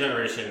 with every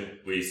generation,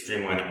 we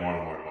streamline it more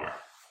and more and more.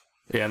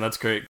 Yeah, and that's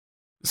great.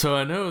 So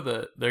I know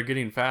that they're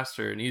getting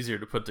faster and easier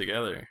to put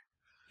together.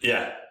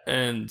 Yeah.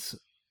 And,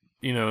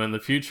 in the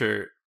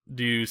future,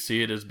 do you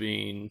see it as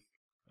being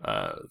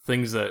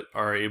things that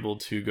are able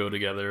to go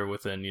together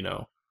within,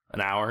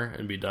 an hour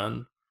and be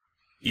done.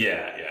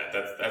 Yeah,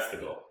 that's the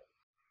goal.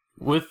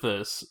 With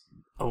this,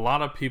 a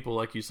lot of people,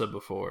 like you said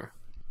before,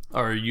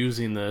 are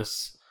using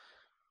this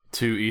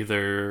to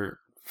either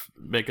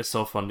make a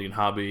self-funding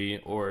hobby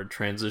or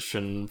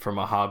transition from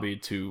a hobby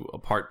to a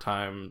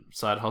part-time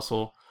side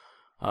hustle,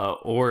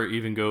 or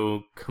even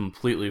go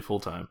completely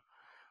full-time.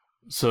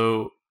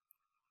 So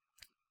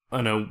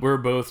I know we're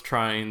both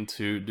trying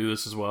to do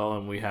this as well,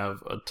 and we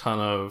have a ton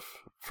of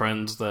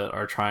friends that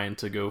are trying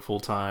to go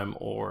full-time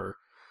or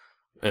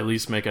at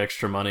least make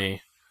extra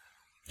money.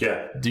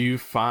 Yeah. Do you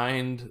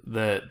find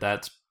that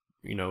that's,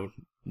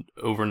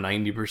 over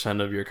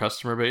 90% of your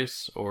customer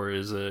base, or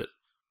is it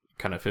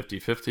kind of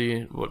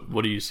 50-50?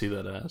 What do you see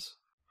that as?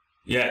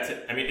 Yeah,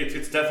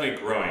 it's definitely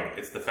growing.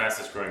 It's the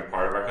fastest growing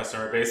part of our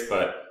customer base,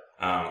 but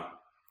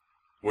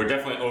we're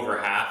definitely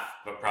over half,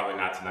 but probably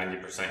not to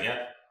 90%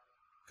 yet,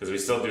 because we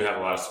still do have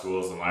a lot of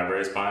schools and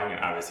libraries buying, and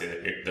obviously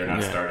they're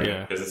not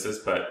starting businesses,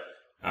 but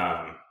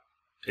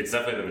it's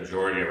definitely the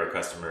majority of our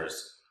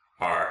customers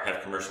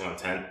have commercial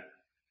intent,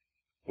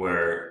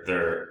 where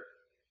they're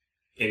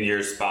in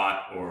your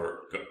spot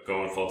or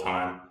going full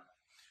time.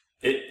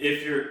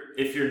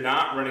 If you're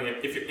not running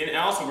it, and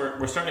also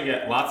we're starting to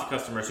get lots of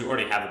customers who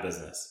already have a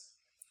business,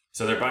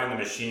 so they're buying the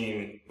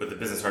machine with the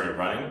business already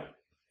running,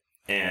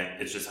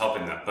 and it's just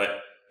helping them.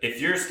 But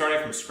if you're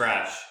starting from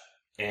scratch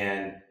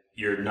and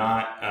you're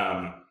not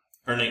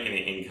earning any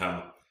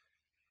income,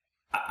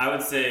 I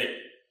would say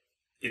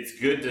it's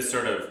good to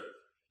sort of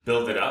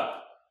build it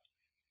up.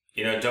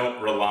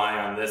 Don't rely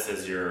on this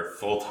as your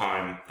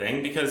full-time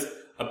thing, because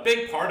a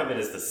big part of it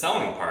is the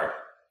selling part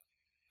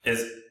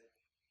is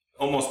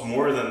almost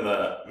more than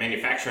the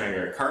manufacturing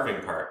or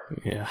carving part.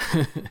 Yeah.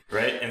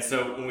 Right? And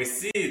so when we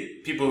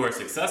see people who are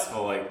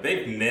successful, like,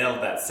 they've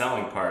nailed that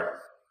selling part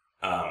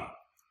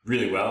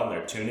really well, and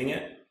they're tuning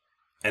it.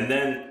 And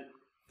then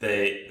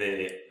they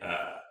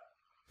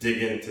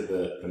dig into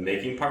the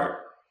making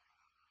part.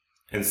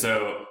 And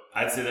so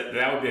I'd say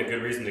that would be a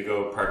good reason to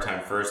go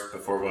part-time first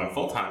before going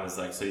full-time, is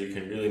like, so you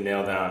can really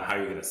nail down how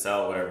you're going to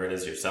sell whatever it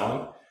is you're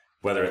selling,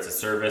 whether it's a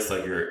service,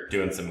 like you're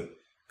doing some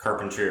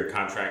carpentry or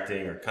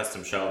contracting or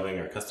custom shelving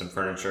or custom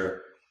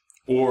furniture,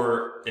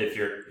 or if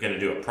you're going to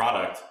do a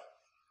product,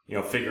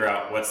 figure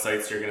out what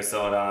sites you're going to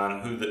sell it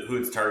on, who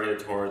it's targeted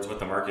towards, what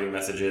the marketing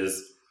message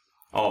is,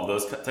 all of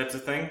those types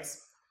of things.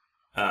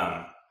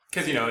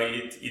 Because,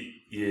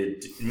 you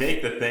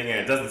make the thing and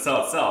it doesn't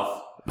sell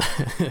itself.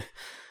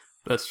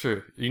 That's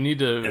true. You need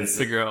to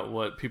figure out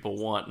what people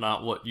want,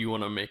 not what you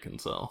want to make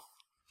and sell.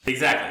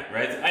 Exactly,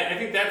 right? I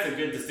think that's a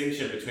good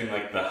distinction between,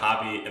 like, the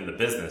hobby and the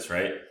business,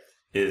 right?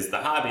 Is the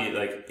hobby,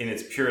 like, in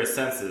its purest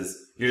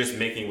senses, you're just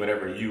making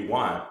whatever you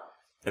want.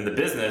 And the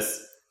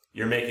business,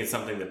 you're making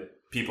something that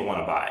people want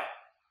to buy.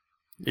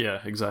 Yeah,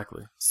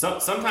 exactly.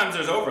 Sometimes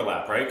there's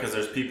overlap, right? Because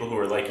there's people who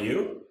are like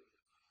you,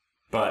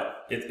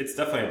 but it's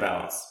definitely a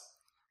balance.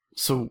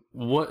 So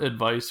what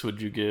advice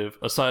would you give,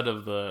 aside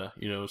of the,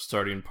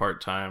 starting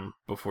part-time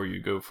before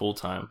you go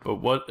full-time, but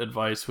what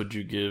advice would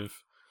you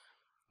give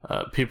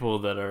people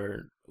that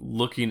are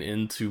looking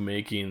into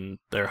making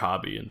their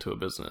hobby into a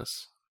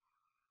business?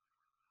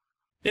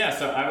 Yeah,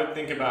 so I would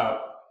think about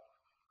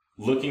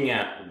looking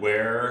at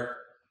where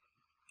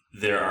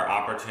there are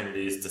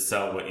opportunities to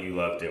sell what you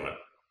love doing.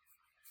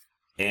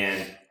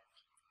 And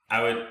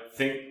I would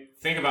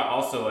think about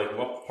also, like,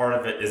 what part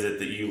of it is it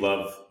that you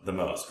love the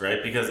most,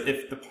 right? Because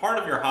if the part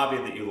of your hobby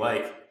that you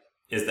like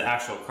is the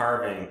actual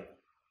carving,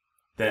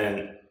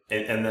 then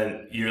and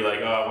then you're like,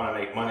 oh, I want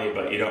to make money,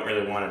 but you don't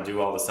really want to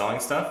do all the selling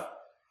stuff,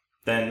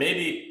 then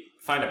maybe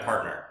find a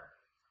partner,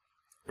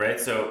 right?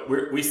 So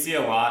we see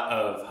a lot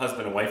of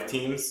husband and wife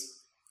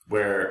teams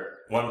where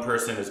one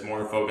person is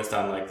more focused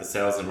on, like, the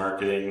sales and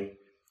marketing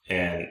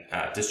and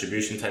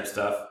distribution type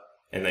stuff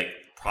and, like,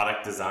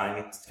 product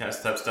design kind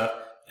of stuff,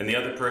 and the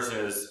other person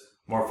is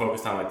more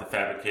focused on, like, the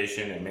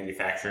fabrication and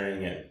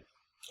manufacturing and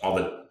all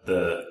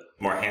the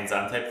more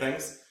hands-on type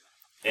things.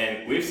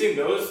 And we've seen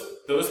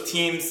those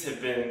teams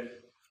have been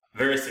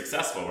very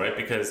successful, right?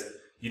 Because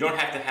you don't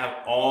have to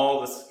have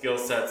all the skill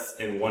sets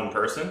in one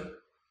person.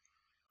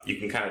 You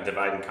can kind of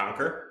divide and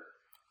conquer.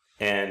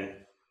 And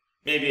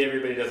maybe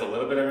everybody does a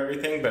little bit of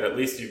everything, but at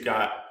least you've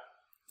got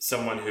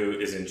someone who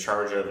is in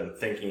charge of and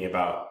thinking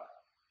about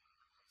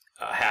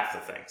half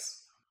the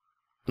things.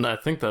 And I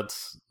think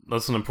that's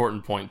an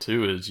important point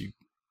too, is you,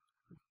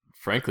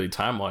 frankly,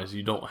 time-wise,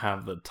 you don't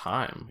have the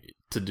time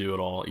to do it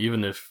all,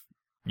 even if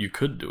you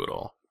could do it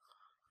all.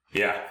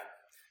 Yeah.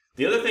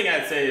 The other thing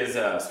I'd say is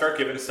start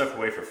giving stuff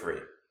away for free.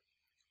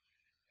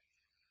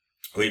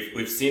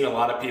 We've seen a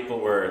lot of people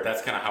where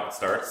that's kind of how it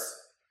starts.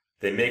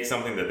 They make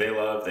something that they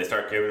love, they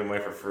start giving them away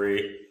for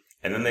free,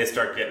 and then they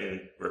start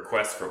getting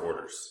requests for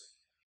orders.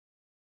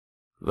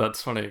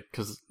 That's funny,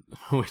 because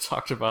we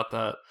talked about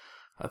that,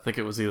 I think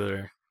it was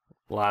either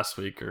last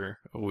week or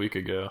a week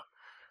ago.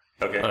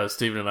 Okay.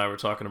 Steven and I were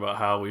talking about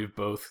how we've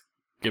both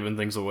given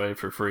things away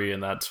for free,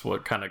 and that's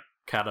what kind of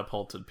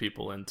catapulted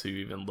people into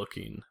even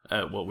looking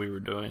at what we were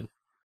doing.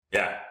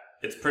 Yeah,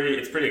 it's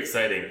pretty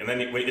exciting. And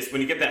then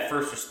when you get that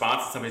first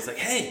response, and somebody's like,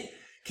 "Hey,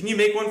 can you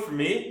make one for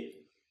me?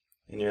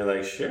 And you're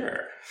like,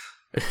 sure.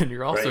 And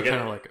you're also Right,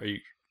 kind of like,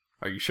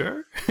 are you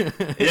sure? Yeah,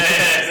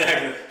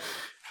 exactly.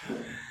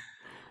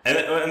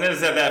 And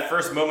there's that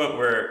first moment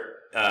where,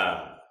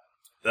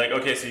 like,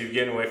 okay, so you're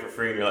getting away for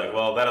free, and you're like,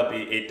 well, that'll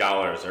be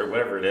 $8 or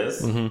whatever it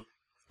is, $30,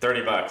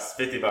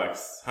 $50,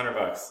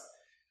 $100,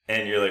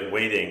 and you're like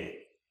waiting.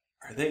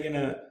 Are they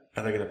gonna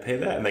pay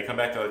that? And they come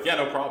back to like, yeah,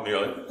 no problem.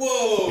 You're like,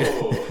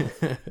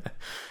 whoa.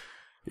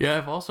 Yeah,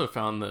 I've also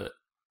found that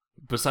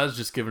besides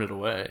just giving it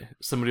away,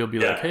 somebody will be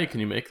like, hey, can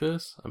you make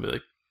this? I'll be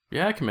like,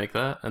 yeah, I can make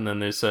that. And then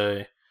they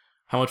say,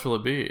 how much will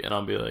it be? And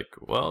I'll be like,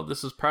 well,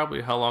 this is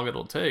probably how long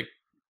it'll take.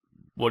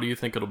 What do you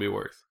think it'll be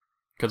worth?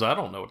 Because I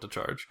don't know what to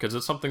charge, because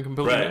it's something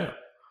completely new.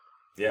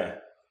 Yeah.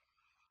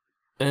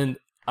 And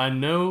I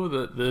know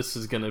that this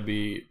is going to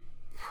be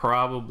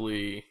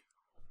probably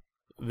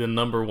the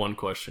number one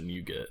question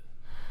you get.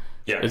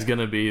 Yeah. Is going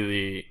to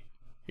be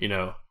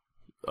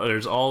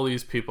there's all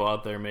these people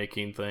out there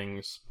making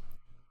things,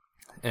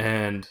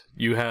 and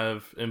you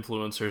have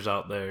influencers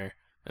out there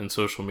and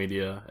social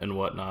media and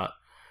whatnot.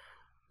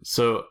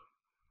 So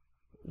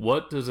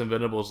what does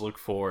Inventables look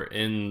for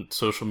in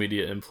social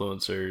media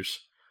influencers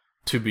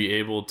to be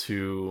able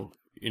to,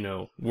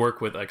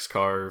 work with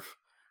Xcarve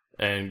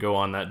and go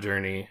on that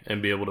journey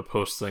and be able to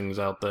post things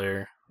out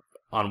there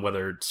on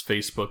whether it's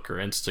Facebook or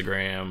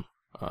Instagram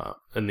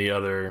and the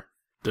other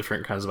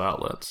different kinds of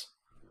outlets?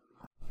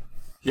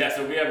 Yeah,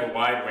 so we have a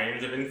wide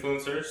range of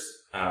influencers,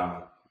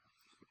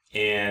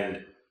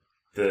 and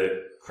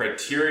the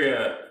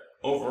criteria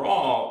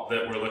overall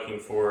that we're looking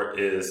for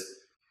is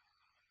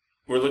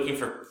we're looking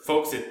for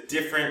folks at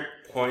different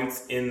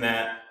points in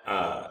that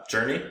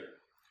journey,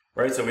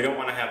 right? So we don't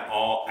want to have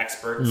all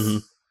experts,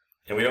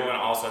 and we don't want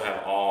to also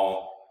have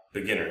all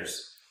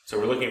beginners. So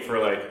we're looking for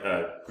like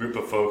a group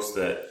of folks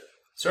that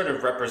sort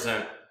of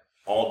represent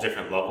all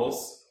different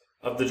levels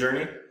of the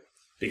journey,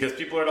 because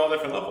people are at all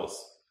different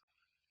levels.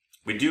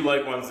 We do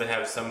like ones that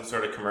have some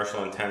sort of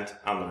commercial intent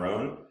on their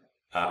own.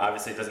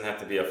 Obviously, it doesn't have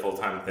to be a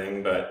full-time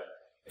thing, but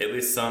at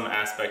least some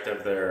aspect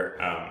of their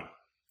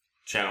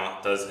channel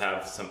does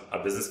have a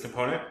business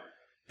component,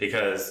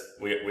 because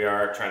we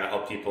are trying to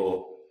help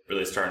people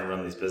really start and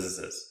run these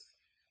businesses.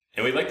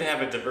 And we'd like to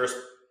have a diverse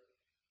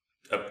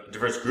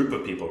group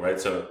of people, right?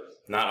 So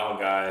not all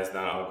guys,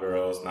 not all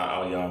girls, not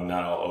all young,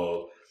 not all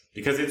old,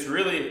 because it's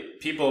really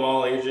people of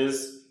all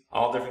ages,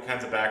 all different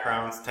kinds of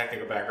backgrounds,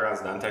 technical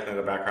backgrounds,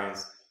 non-technical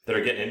backgrounds, that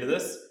are getting into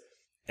this.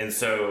 And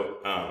so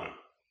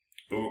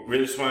we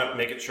really just want to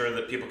make it sure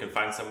that people can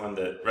find someone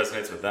that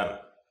resonates with them.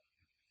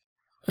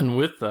 And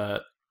with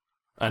that,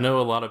 I know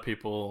a lot of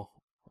people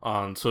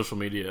on social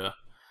media,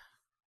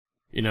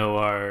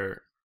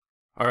 are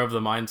of the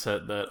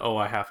mindset that, oh,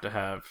 I have to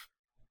have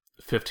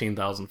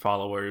 15,000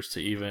 followers to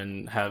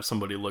even have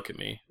somebody look at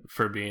me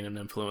for being an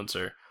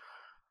influencer.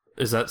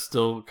 Is that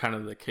still kind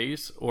of the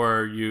case? Or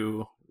are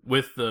you,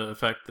 with the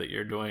effect that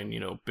you're doing,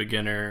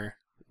 beginner,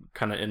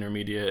 kind of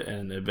intermediate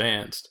and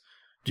advanced,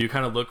 do you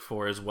kind of look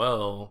for as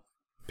well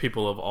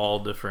people of all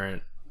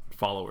different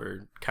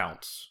follower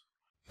counts?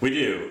 We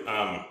do.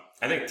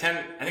 I think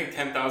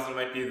 10,000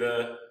 might be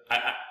the,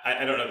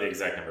 I don't know the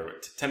exact number,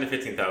 but 10 to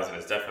 15,000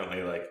 is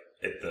definitely like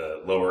at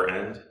the lower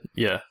end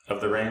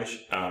of the range.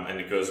 And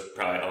it goes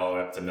probably all the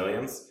way up to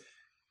millions.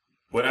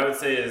 What I would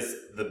say is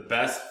the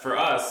best for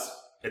us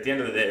at the end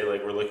of the day,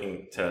 like, we're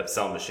looking to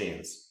sell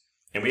machines,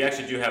 and we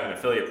actually do have an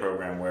affiliate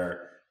program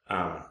where,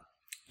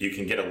 you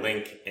can get a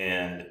link,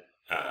 and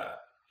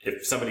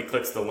if somebody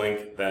clicks the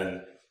link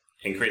then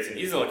and creates an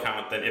Easel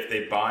account, then if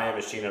they buy a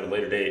machine at a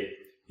later date,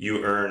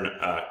 you earn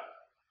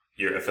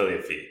your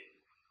affiliate fee.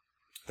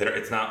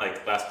 It's not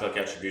like last click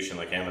attribution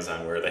like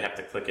Amazon, where they have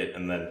to click it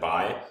and then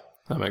buy.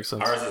 That makes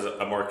sense. Ours is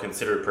a more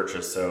considered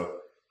purchase, so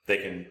they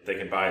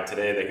can buy it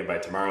today, they can buy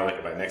it tomorrow, they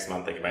can buy it next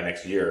month, they can buy it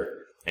next year,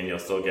 and you'll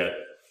still get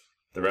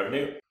the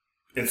revenue.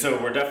 And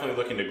so we're definitely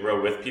looking to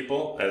grow with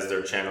people as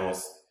their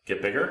channels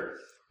get bigger.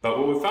 But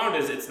what we found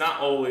is it's not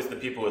always the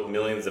people with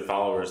millions of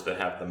followers that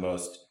have the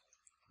most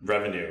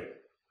revenue.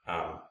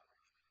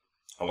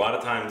 A lot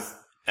of times,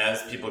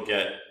 as people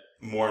get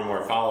more and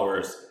more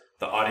followers,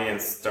 the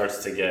audience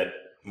starts to get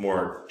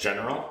more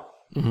general.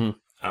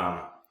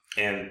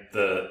 And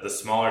the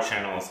smaller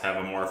channels have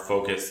a more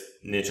focused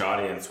niche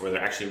audience where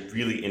they're actually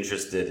really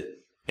interested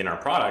in our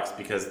products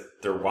because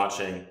they're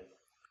watching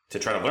to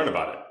try to learn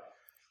about it.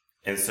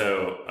 And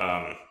so,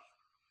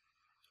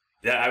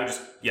 I would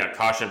just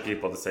caution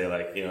people to say,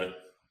 like,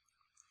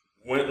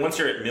 once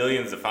you're at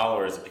millions of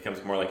followers, it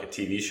becomes more like a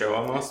TV show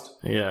almost.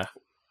 Yeah.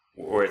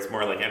 Or it's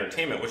more like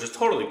entertainment, which is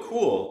totally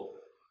cool,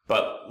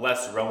 but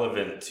less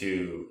relevant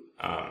to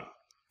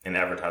an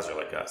advertiser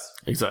like us.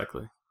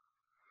 Exactly.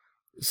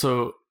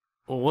 So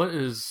what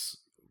is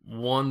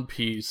one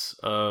piece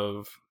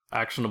of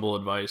actionable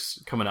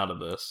advice coming out of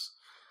this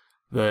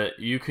that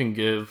you can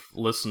give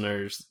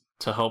listeners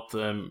to help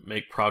them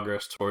make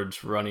progress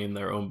towards running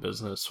their own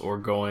business or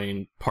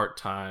going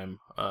part-time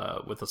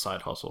with a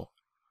side hustle?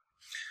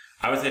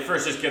 I would say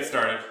first, just get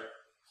started.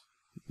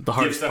 The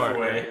hard Give stuff part,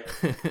 away.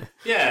 right?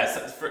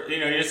 Yeah,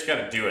 you just got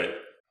to do it.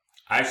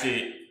 I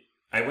actually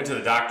I went to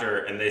the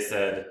doctor and they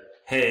said,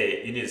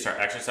 hey, you need to start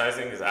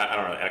exercising because I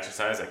don't really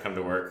exercise. I come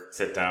to work,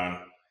 sit down,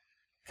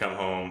 come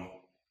home,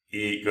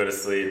 eat, go to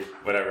sleep,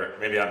 whatever.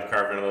 Maybe I'm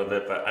carving a little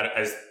bit, but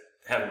I just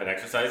haven't been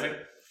exercising.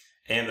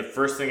 And the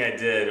first thing I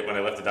did when I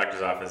left the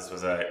doctor's office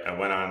was I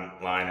went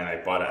online and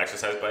I bought an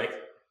exercise bike.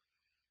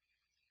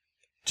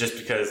 Just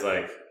because,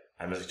 like,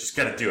 I was like, just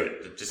gotta do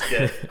it.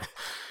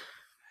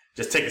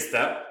 Just take a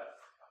step.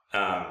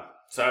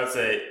 So I would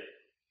say,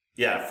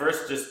 yeah,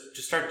 first just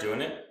start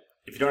doing it.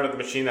 If you don't have the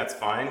machine, that's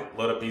fine.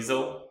 Load up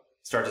Easel,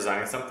 start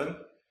designing something.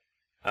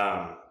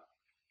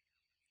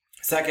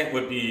 Second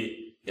would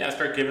be,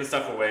 start giving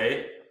stuff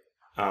away.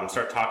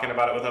 Start talking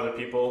about it with other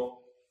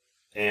people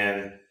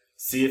and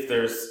see if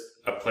there's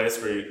a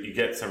place where you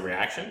get some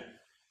reaction.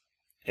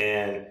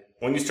 And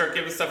when you start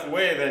giving stuff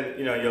away, then,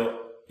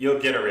 you'll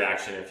get a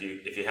reaction if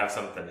you have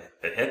something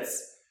that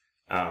hits.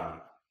 And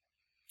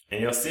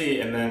you'll see.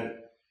 And then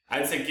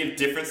I'd say give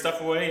different stuff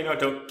away.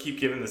 Don't keep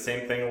giving the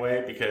same thing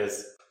away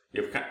because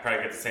you'll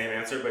probably get the same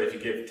answer. But if you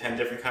give 10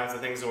 different kinds of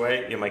things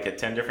away, you might get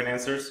 10 different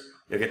answers.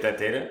 You'll get that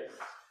data.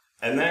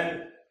 And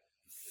then,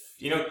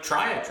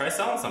 try it. Try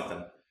selling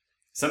something.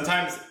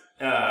 Sometimes,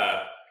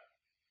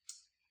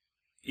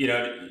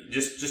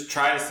 just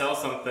try to sell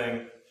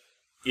something.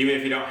 Even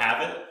if you don't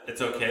have it,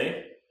 it's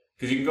okay.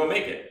 Because you can go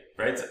make it,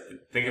 right? So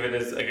think of it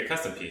as like a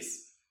custom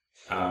piece.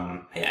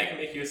 Hey, I can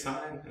make you a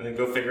sign, and then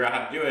go figure out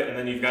how to do it, and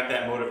then you've got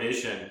that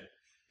motivation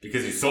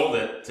because you sold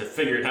it to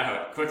figure it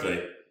out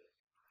quickly.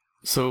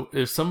 So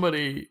if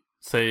somebody,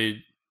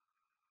 say,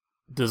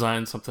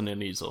 designs something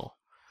in Easel,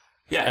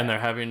 and they're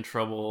having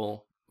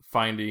trouble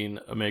finding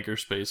a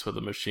makerspace with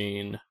a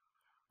machine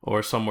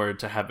or somewhere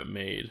to have it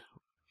made,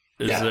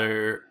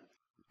 do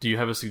you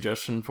have a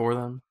suggestion for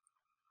them?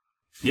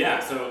 Yeah,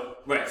 so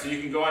you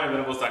can go on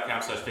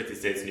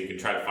inventables.com/50states and you can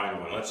try to find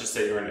one. Let's just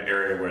say you're in an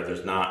area where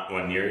there's not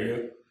one near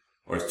you,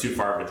 or it's too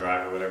far of a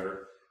drive or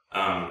whatever.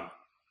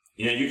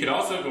 You could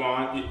also go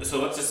on, so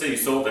let's just say you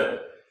sold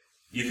it.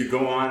 You could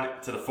go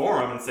on to the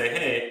forum and say,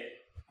 hey,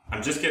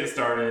 I'm just getting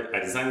started. I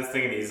designed this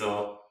thing in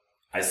Easel.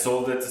 I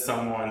sold it to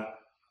someone.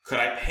 Could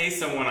I pay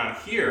someone on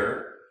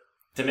here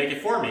to make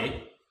it for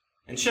me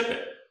and ship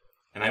it?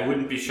 And I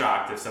wouldn't be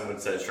shocked if someone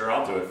said, sure,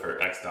 I'll do it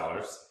for X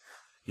dollars.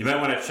 You might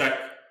want to check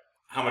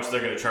how much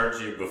they're going to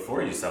charge you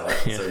before you sell it,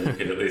 so you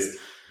could at least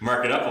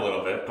mark it up a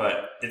little bit.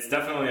 But it's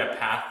definitely a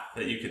path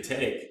that you could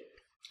take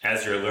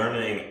as you're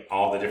learning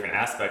all the different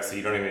aspects, so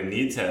you don't even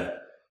need to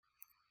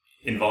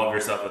involve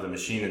yourself with the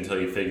machine until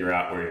you figure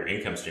out where your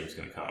income stream is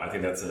going to come. I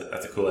think that's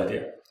a cool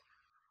idea.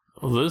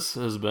 Well, this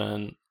has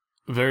been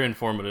very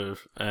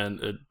informative and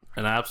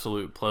an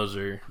absolute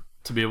pleasure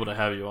to be able to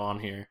have you on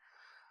here.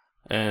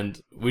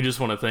 And we just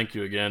want to thank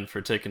you again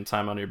for taking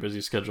time out of your busy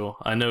schedule.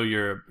 I know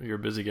you're a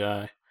busy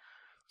guy,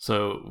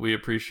 so we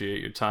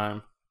appreciate your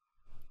time.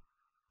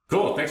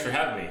 Cool. Thanks for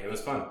having me. It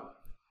was fun.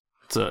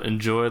 So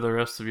enjoy the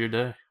rest of your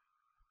day.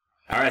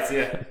 All right. See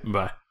ya.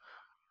 Bye.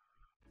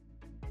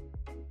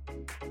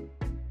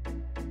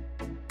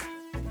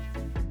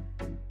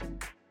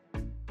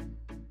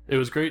 It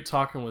was great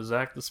talking with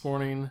Zach this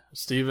morning.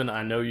 Steven,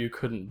 I know you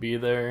couldn't be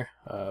there,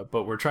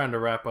 but we're trying to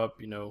wrap up,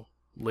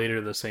 later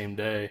the same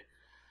day.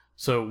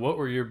 So what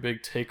were your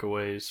big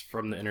takeaways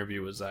from the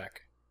interview with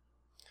Zach?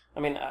 I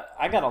mean,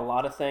 I got a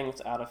lot of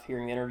things out of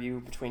hearing the interview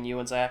between you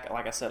and Zach.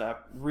 Like I said, I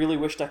really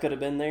wished I could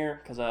have been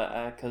there because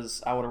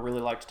I would have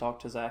really liked to talk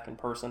to Zach in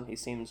person. He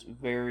seems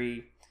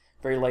very,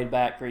 very laid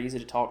back, very easy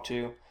to talk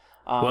to.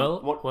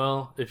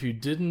 Well, if you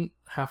didn't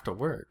have to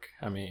work,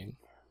 I mean,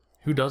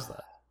 who does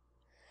that?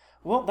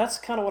 Well, that's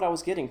kind of what I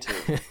was getting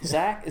to.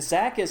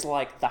 Zach is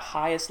like the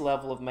highest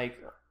level of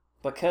maker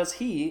because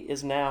he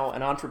is now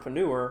an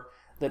entrepreneur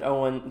that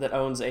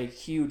owns a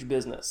huge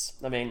business.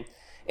 I mean,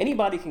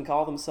 anybody can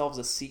call themselves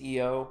a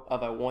CEO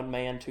of a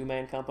one-man,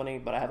 two-man company,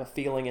 but I have a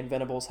feeling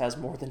Inventables has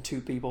more than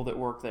 2 people that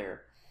work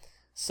there.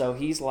 So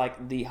he's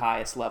like the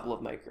highest level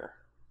of maker.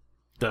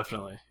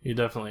 Definitely. He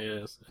definitely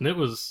is. And it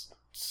was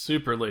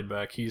super laid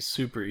back. He's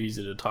super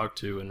easy to talk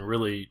to and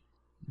really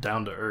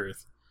down to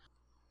earth.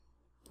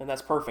 And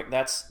that's perfect.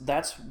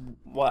 That's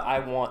what I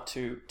want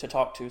to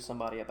talk to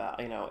somebody about.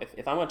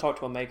 If I'm going to talk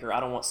to a maker, I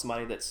don't want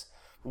somebody that's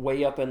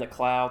way up in the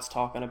clouds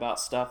talking about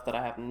stuff that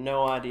I have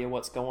no idea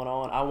what's going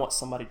on. I want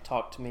somebody to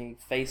talk to me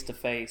face to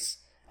face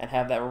and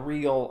have that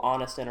real,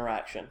 honest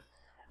interaction.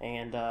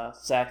 And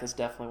Zach is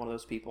definitely one of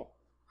those people.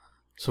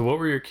 So, what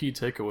were your key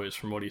takeaways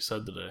from what he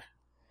said today?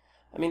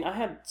 I mean, I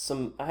had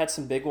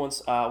some big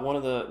ones. One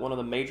of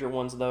the major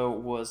ones though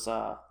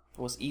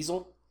was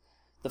Easel.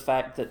 The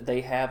fact that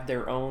they have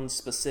their own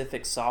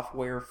specific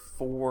software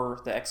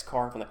for the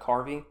X-Carve and the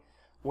Carvey,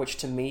 which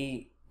to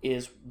me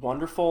is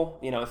wonderful.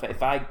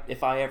 If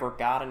I ever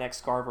got an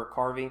X-Carve or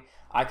Carvey,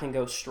 I can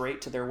go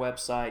straight to their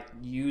website,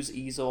 use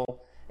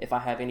Easel. If I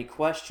have any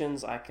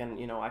questions, I can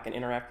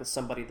interact with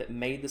somebody that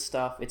made the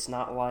stuff. It's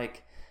not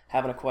like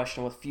having a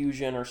question with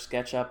Fusion or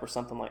SketchUp or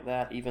something like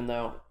that, even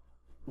though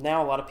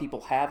now a lot of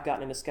people have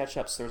gotten into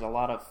SketchUp, so there's a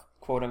lot of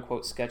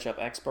quote-unquote SketchUp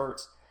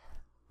experts.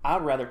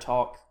 I'd rather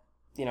talk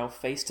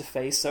face to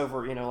face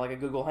over, like a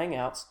Google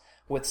Hangouts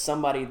with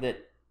somebody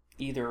that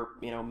either,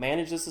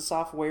 manages the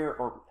software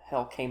or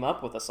hell came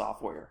up with the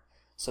software.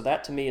 So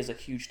that to me is a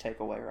huge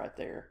takeaway right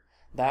there.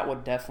 That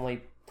would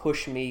definitely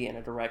push me in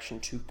a direction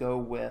to go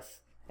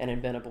with an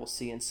Inventable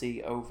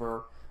CNC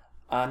over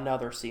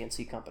another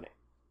CNC company.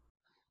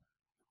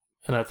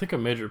 And I think a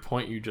major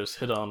point you just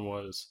hit on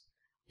was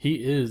he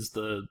is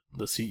the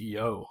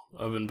CEO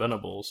of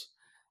Inventables.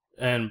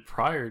 And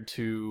prior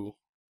to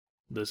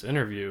this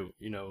interview,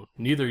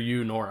 neither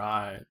you nor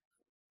I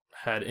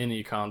had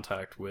any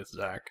contact with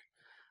Zach.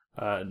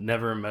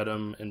 Never met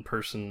him in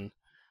person.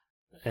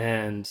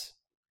 And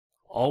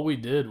all we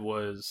did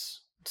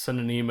was send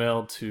an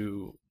email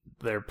to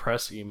their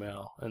press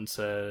email and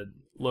said,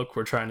 look,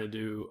 we're trying to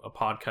do a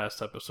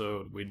podcast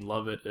episode. We'd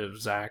love it if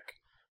Zach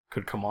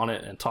could come on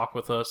it and talk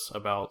with us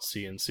about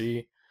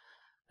CNC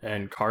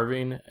and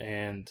carving.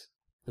 And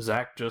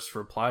Zach just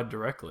replied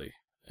directly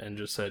and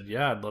just said,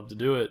 yeah, I'd love to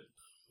do it.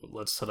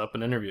 Let's set up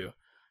an interview.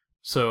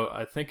 So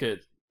I think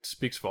it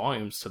speaks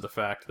volumes to the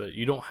fact that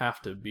you don't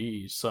have to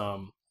be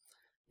some,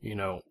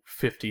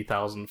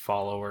 50,000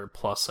 follower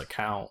plus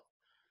account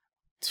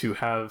to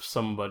have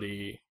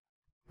somebody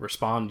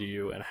respond to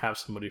you and have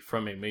somebody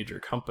from a major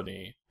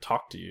company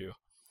talk to you.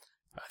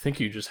 I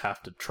think you just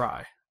have to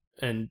try.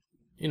 And,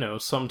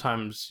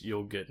 sometimes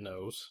you'll get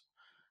no's.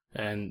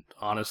 And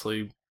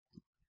honestly,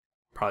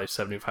 probably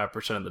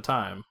 75% of the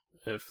time,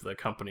 if the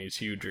company is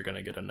huge, you're going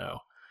to get a no.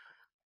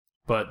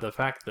 But the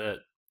fact that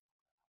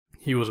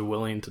he was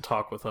willing to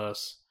talk with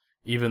us,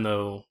 even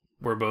though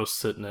we're both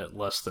sitting at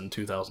less than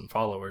 2,000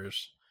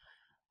 followers,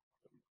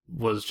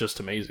 was just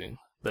amazing.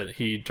 That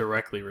he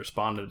directly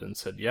responded and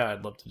said, yeah,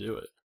 I'd love to do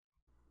it.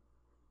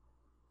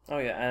 Oh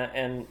yeah,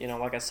 and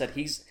like I said,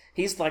 he's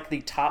like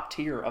the top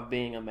tier of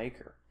being a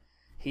maker.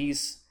 He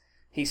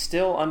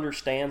still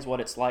understands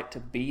what it's like to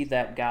be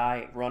that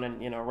guy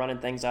running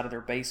things out of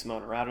their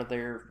basement or out of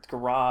their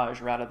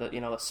garage or out of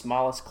the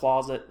smallest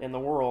closet in the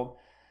world.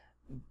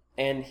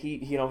 And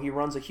he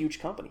runs a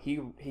huge company.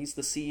 He's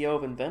the CEO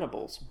of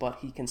Inventables, but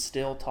he can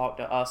still talk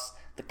to us,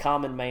 the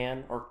common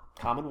man or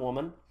common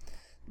woman,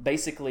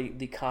 basically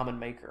the common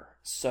maker.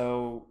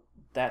 So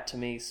that to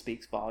me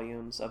speaks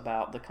volumes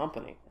about the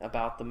company,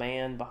 about the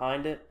man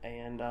behind it,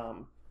 and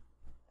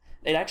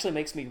it actually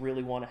makes me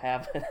really want to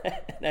have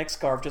an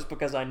X-Carve just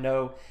because I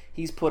know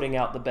he's putting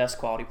out the best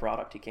quality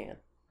product he can.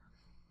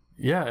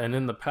 Yeah, and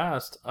in the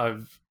past,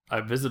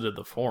 I visited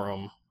the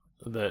forum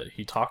that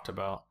he talked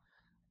about,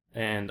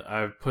 and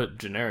I've put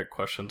generic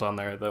questions on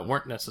there that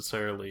weren't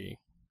necessarily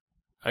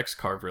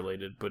X-Carve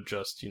related, but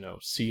just,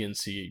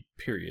 CNC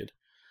period.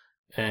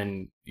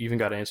 And even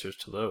got answers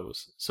to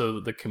those. So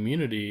the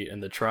community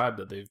and the tribe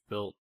that they've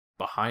built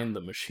behind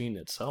the machine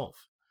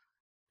itself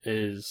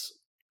is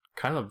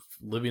kind of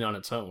living on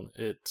its own.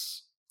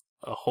 It's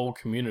a whole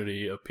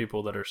community of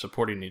people that are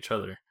supporting each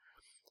other,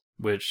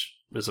 which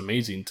is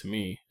amazing to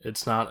me.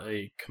 It's not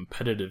a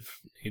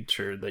competitive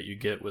nature that you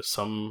get with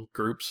some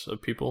groups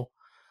of people,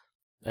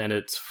 and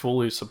it's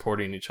fully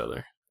supporting each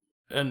other.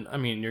 And I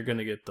mean, you're going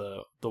to get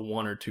the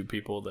one or two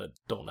people that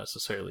don't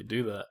necessarily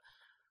do that.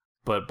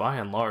 But by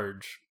and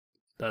large,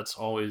 that's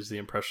always the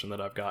impression that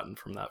I've gotten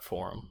from that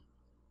forum.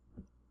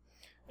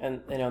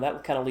 And,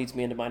 that kind of leads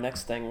me into my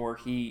next thing where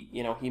he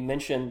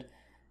mentioned,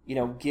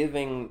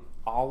 giving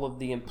all of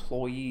the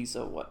employees,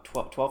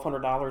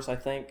 $1,200, I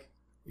think?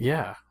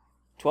 Yeah.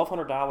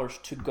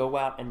 $1,200 to go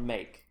out and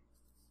make.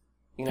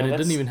 And it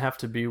didn't even have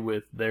to be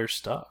with their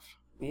stuff.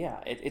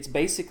 Yeah, it's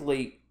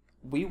basically,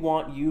 we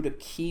want you to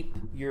keep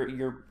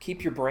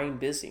your brain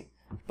busy.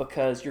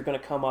 Because you're going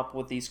to come up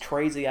with these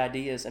crazy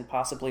ideas and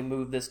possibly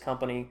move this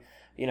company,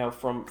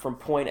 from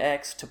point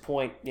X to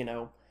point,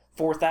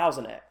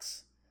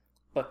 4,000X.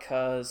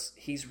 Because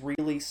he's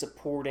really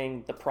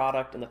supporting the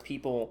product and the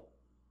people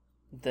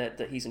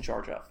that he's in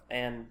charge of.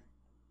 And,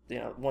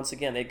 once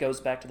again, it goes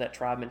back to that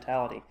tribe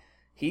mentality.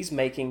 He's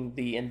making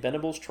the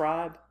Inventables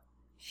tribe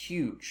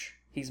huge.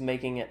 He's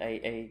making it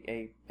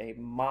a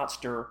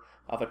monster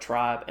of a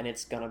tribe, and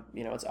it's going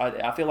to,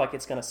 I feel like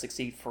it's going to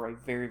succeed for a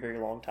very, very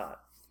long time.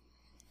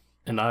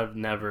 And I've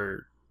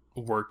never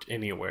worked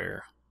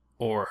anywhere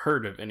or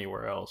heard of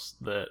anywhere else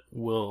that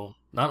will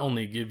not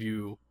only give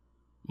you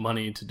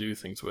money to do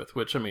things with,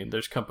 which, I mean,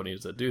 there's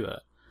companies that do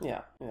that.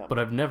 Yeah. But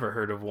I've never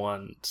heard of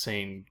one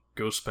saying,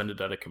 go spend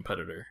it at a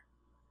competitor.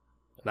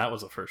 And that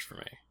was a first for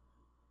me.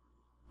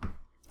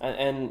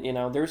 And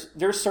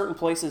there's certain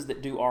places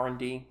that do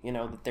R&D,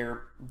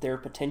 that they're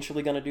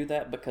potentially going to do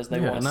that because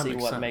they want to see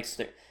what makes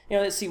their, they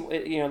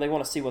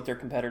want to see what their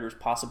competitors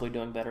possibly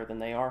doing better than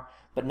they are,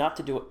 but not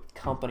to do it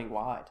company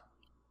wide.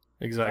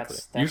 Exactly.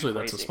 That's Usually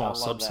crazy. that's a small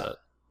subset. That.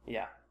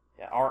 Yeah.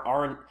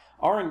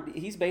 R&D,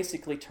 he's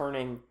basically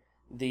turning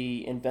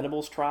the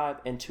Inventables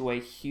tribe into a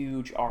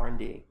huge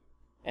R&D,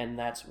 and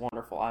that's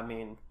wonderful. I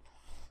mean,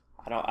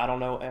 I don't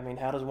know. I mean,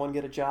 how does one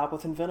get a job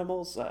with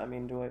Inventables? I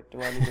mean, do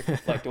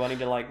I need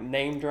to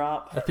name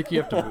drop? I think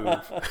you have to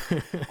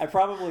move. I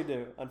probably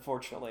do,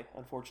 unfortunately.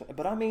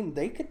 But I mean,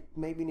 they could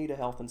maybe need a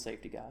health and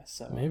safety guy.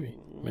 So maybe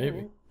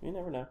you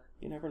never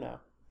know.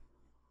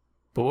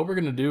 But what we're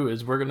gonna do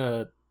is we're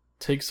gonna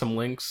take some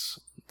links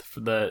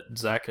that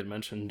Zach had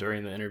mentioned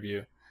during the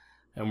interview,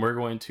 and we're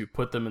going to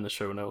put them in the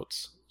show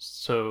notes.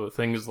 So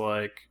things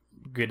like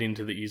getting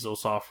to the easel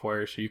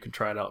software so you can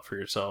try it out for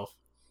yourself,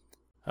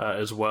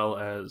 as well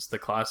as the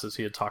classes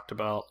he had talked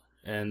about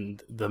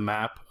and the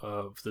map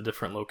of the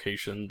different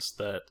locations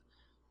that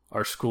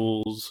are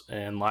schools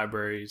and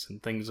libraries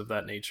and things of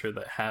that nature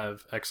that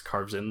have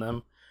X-Carves in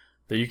them,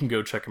 that you can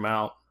go check them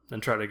out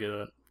and try to get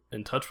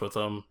in touch with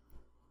them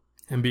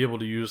and be able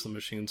to use the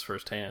machines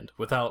firsthand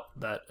without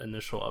that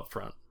initial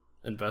upfront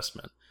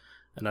investment.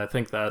 And I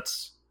think that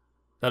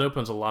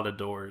opens a lot of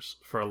doors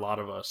for a lot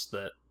of us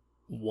that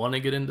want to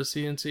get into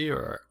CNC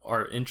or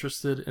are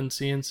interested in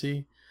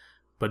CNC,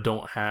 but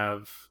don't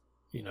have,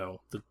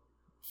 the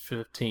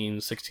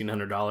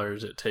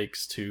 $1,500-$1,600 it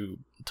takes to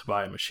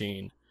buy a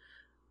machine.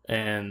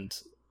 And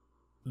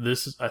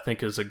this, I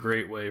think, is a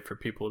great way for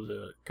people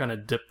to kind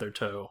of dip their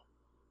toe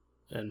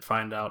and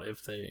find out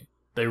if they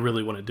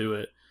really want to do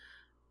it.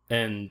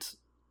 And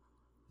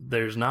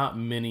there's not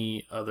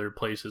many other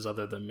places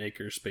other than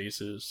maker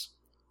spaces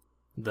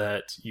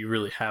that you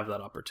really have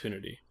that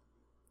opportunity.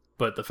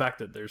 But the fact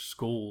that there's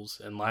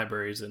schools and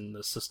libraries in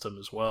the system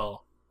as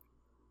well,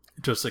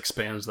 it just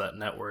expands that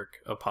network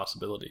of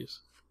possibilities.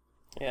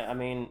 Yeah, I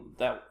mean,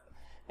 that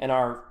in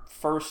our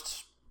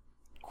first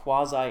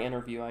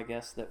quasi-interview, I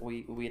guess, that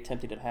we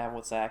attempted to have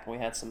with Zach, and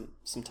we had some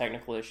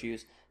technical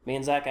issues. Me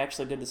and Zach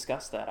actually did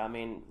discuss that. I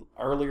mean,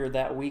 earlier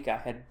that week, I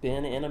had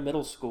been in a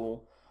middle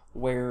school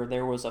where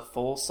there was a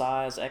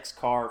full-size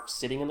X-Carve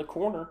sitting in the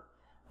corner,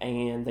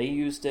 and they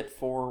used it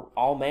for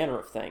all manner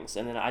of things.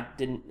 And then I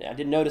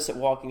didn't notice it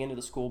walking into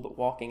the school, but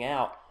walking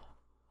out,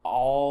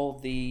 all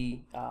the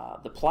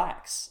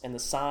plaques and the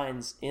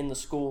signs in the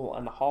school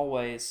and the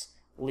hallways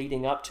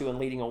leading up to and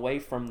leading away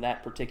from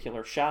that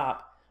particular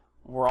shop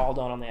were all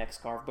done on the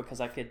X-Carve,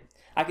 because I could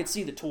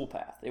see the tool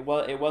path. It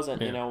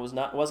wasn't Yeah.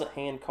 It wasn't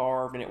hand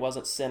carved, and it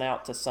wasn't sent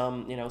out to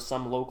some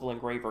local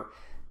engraver.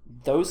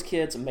 Those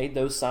kids made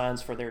those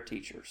signs for their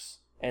teachers,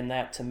 and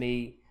that to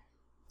me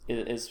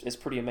is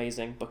pretty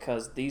amazing,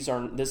 because this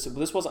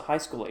wasn't high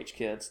school age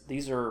kids.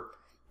 These are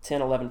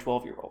 10, 11,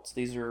 12-year-olds.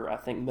 These are, I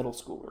think, middle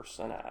schoolers,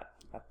 and I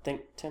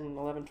think 10,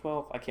 11,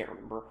 12. I can't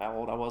remember how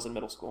old I was in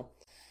middle school.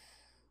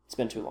 It's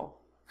been too long.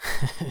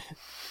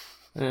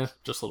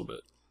 Just a little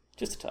bit.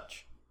 Just a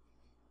touch.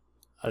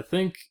 I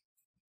think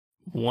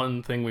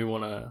one thing we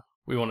want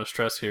to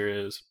stress here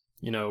is,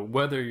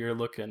 whether you're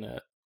looking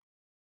at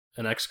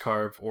an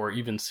X-Carve or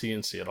even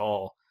CNC at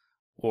all,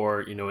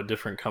 or, a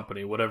different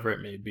company, whatever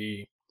it may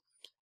be,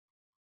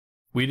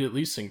 we'd at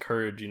least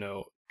encourage,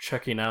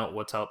 checking out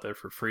what's out there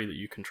for free that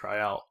you can try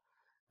out.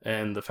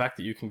 And the fact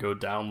that you can go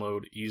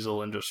download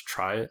Easel and just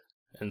try it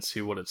and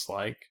see what it's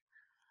like,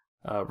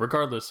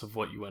 regardless of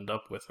what you end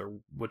up with or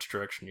which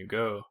direction you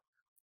go,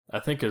 I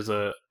think is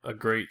a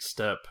great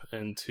step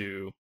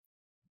into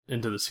the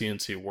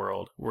CNC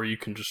world, where you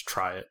can just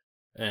try it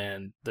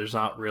and there's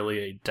not really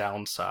a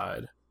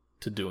downside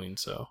to doing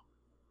so.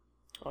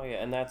 Oh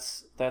yeah, and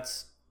that's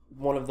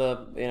one of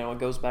the, it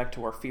goes back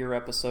to our fear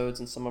episodes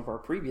and some of our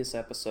previous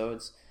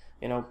episodes.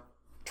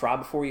 Try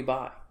before you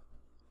buy,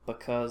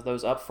 because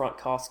those upfront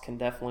costs can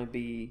definitely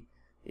be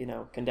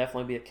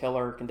a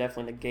killer, can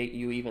definitely negate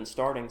you even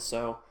starting.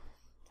 So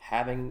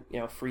having,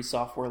 free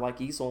software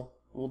like Easel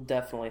will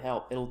definitely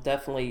help. It'll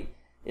definitely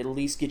at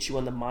least get you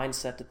in the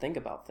mindset to think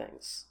about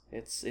things.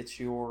 It's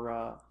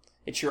your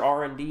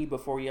R&D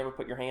before you ever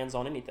put your hands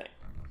on anything.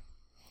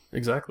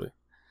 Exactly.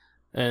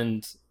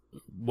 And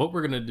what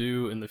we're going to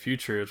do in the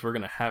future is we're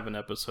going to have an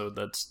episode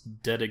that's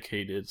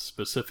dedicated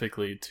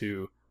specifically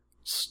to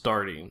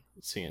starting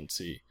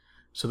CNC.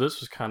 So this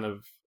was kind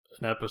of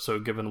an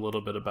episode giving a little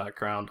bit of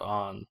background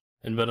on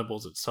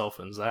Inventables itself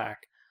and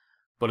Zach,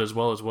 but as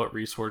well as what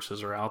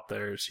resources are out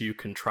there so you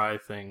can try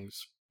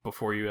things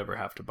before you ever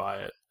have to buy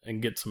it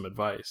and get some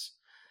advice.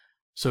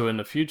 So in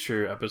the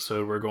future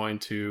episode, we're going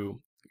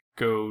to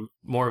go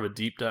more of a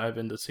deep dive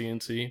into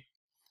CNC,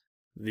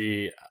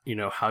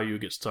 how you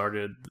get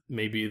started,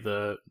 maybe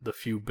the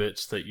few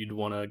bits that you'd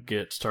want to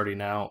get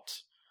starting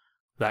out,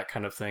 that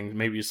kind of thing,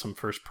 maybe some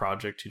first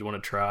project you'd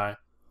want to try.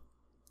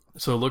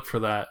 So look for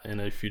that in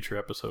a future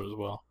episode as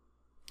well.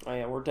 Oh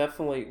yeah, we're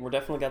definitely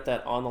got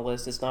that on the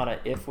list. It's not a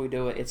if we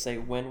do it, it's a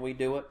when we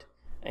do it,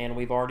 and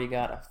we've already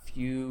got a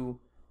few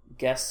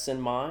guests in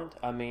mind.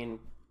 I mean,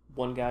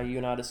 one guy you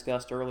and I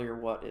discussed earlier,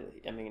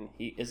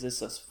 is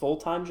this a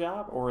full-time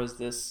job, or is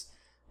this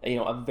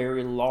a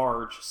very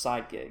large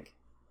side gig?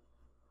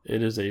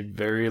 It is a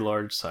very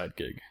large side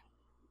gig.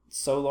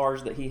 So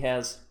large that he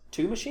has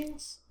 2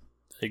 machines?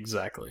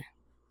 Exactly.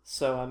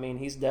 So I mean,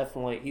 he's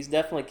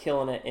definitely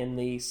killing it in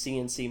the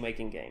CNC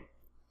making game.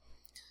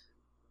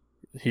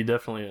 He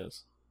definitely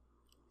is.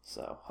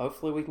 So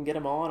hopefully we can get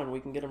him on and we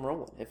can get him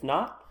rolling. If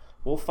not,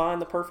 we'll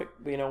find the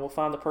perfect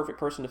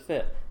person to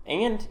fit.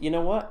 And you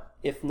know what?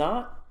 If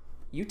not,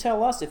 you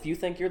tell us if you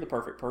think you're the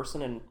perfect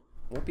person, and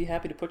we'll be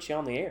happy to put you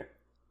on the air.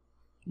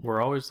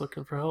 We're always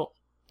looking for help.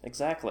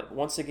 Exactly.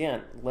 Once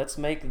again, let's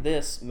make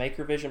this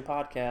Maker Vision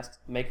podcast,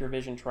 Maker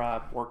Vision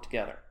Tribe work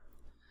together.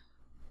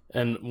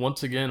 And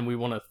once again, we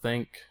want to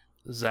thank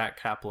Zach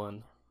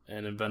Kaplan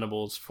and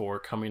Inventables for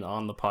coming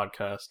on the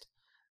podcast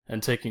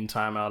and taking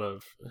time out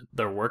of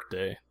their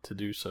workday to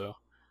do so.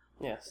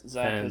 Yes,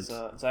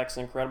 Zach's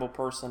an incredible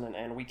person,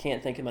 and we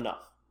can't thank him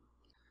enough.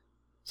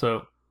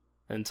 So,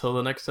 until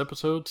the next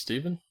episode,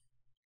 Stephen,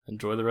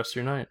 enjoy the rest of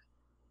your night.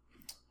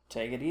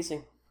 Take it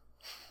easy.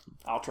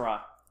 I'll try.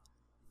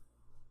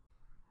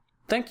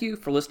 Thank you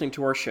for listening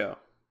to our show.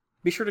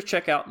 Be sure to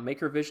check out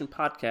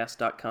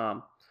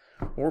MakerVisionPodcast.com,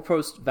 where we'll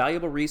post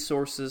valuable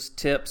resources,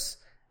 tips,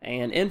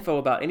 and info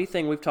about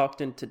anything we've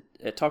talked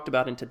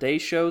about in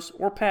today's shows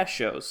or past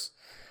shows.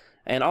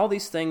 And all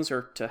these things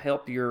are to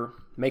help your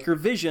maker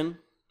vision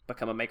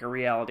become a maker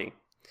reality.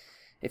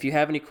 If you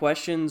have any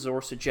questions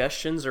or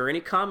suggestions or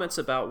any comments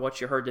about what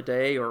you heard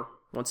today or,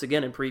 once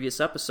again, in previous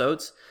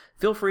episodes,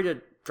 feel free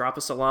to drop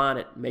us a line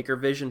at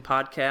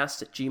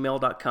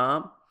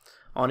makervisionpodcast@gmail.com,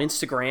 on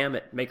Instagram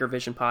at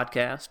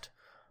makervisionpodcast,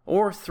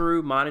 or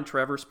through mine and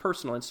Trevor's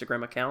personal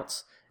Instagram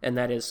accounts, and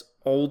that is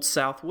Old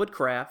South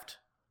Woodcraft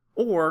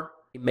or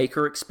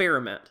Maker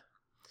Experiment.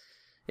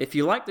 If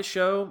you like the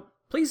show,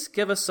 please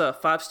give us a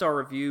 5-star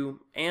review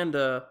and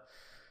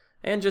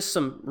just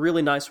some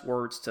really nice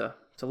words to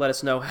let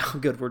us know how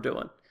good we're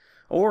doing.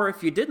 Or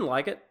if you didn't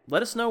like it,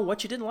 let us know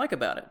what you didn't like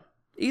about it.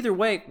 Either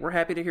way, we're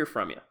happy to hear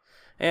from you.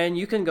 And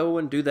you can go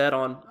and do that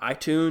on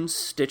iTunes,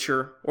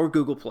 Stitcher, or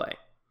Google Play.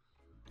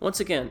 Once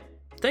again,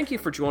 thank you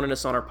for joining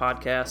us on our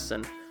podcast,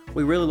 and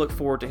we really look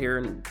forward to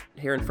hearing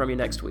from you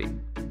next week.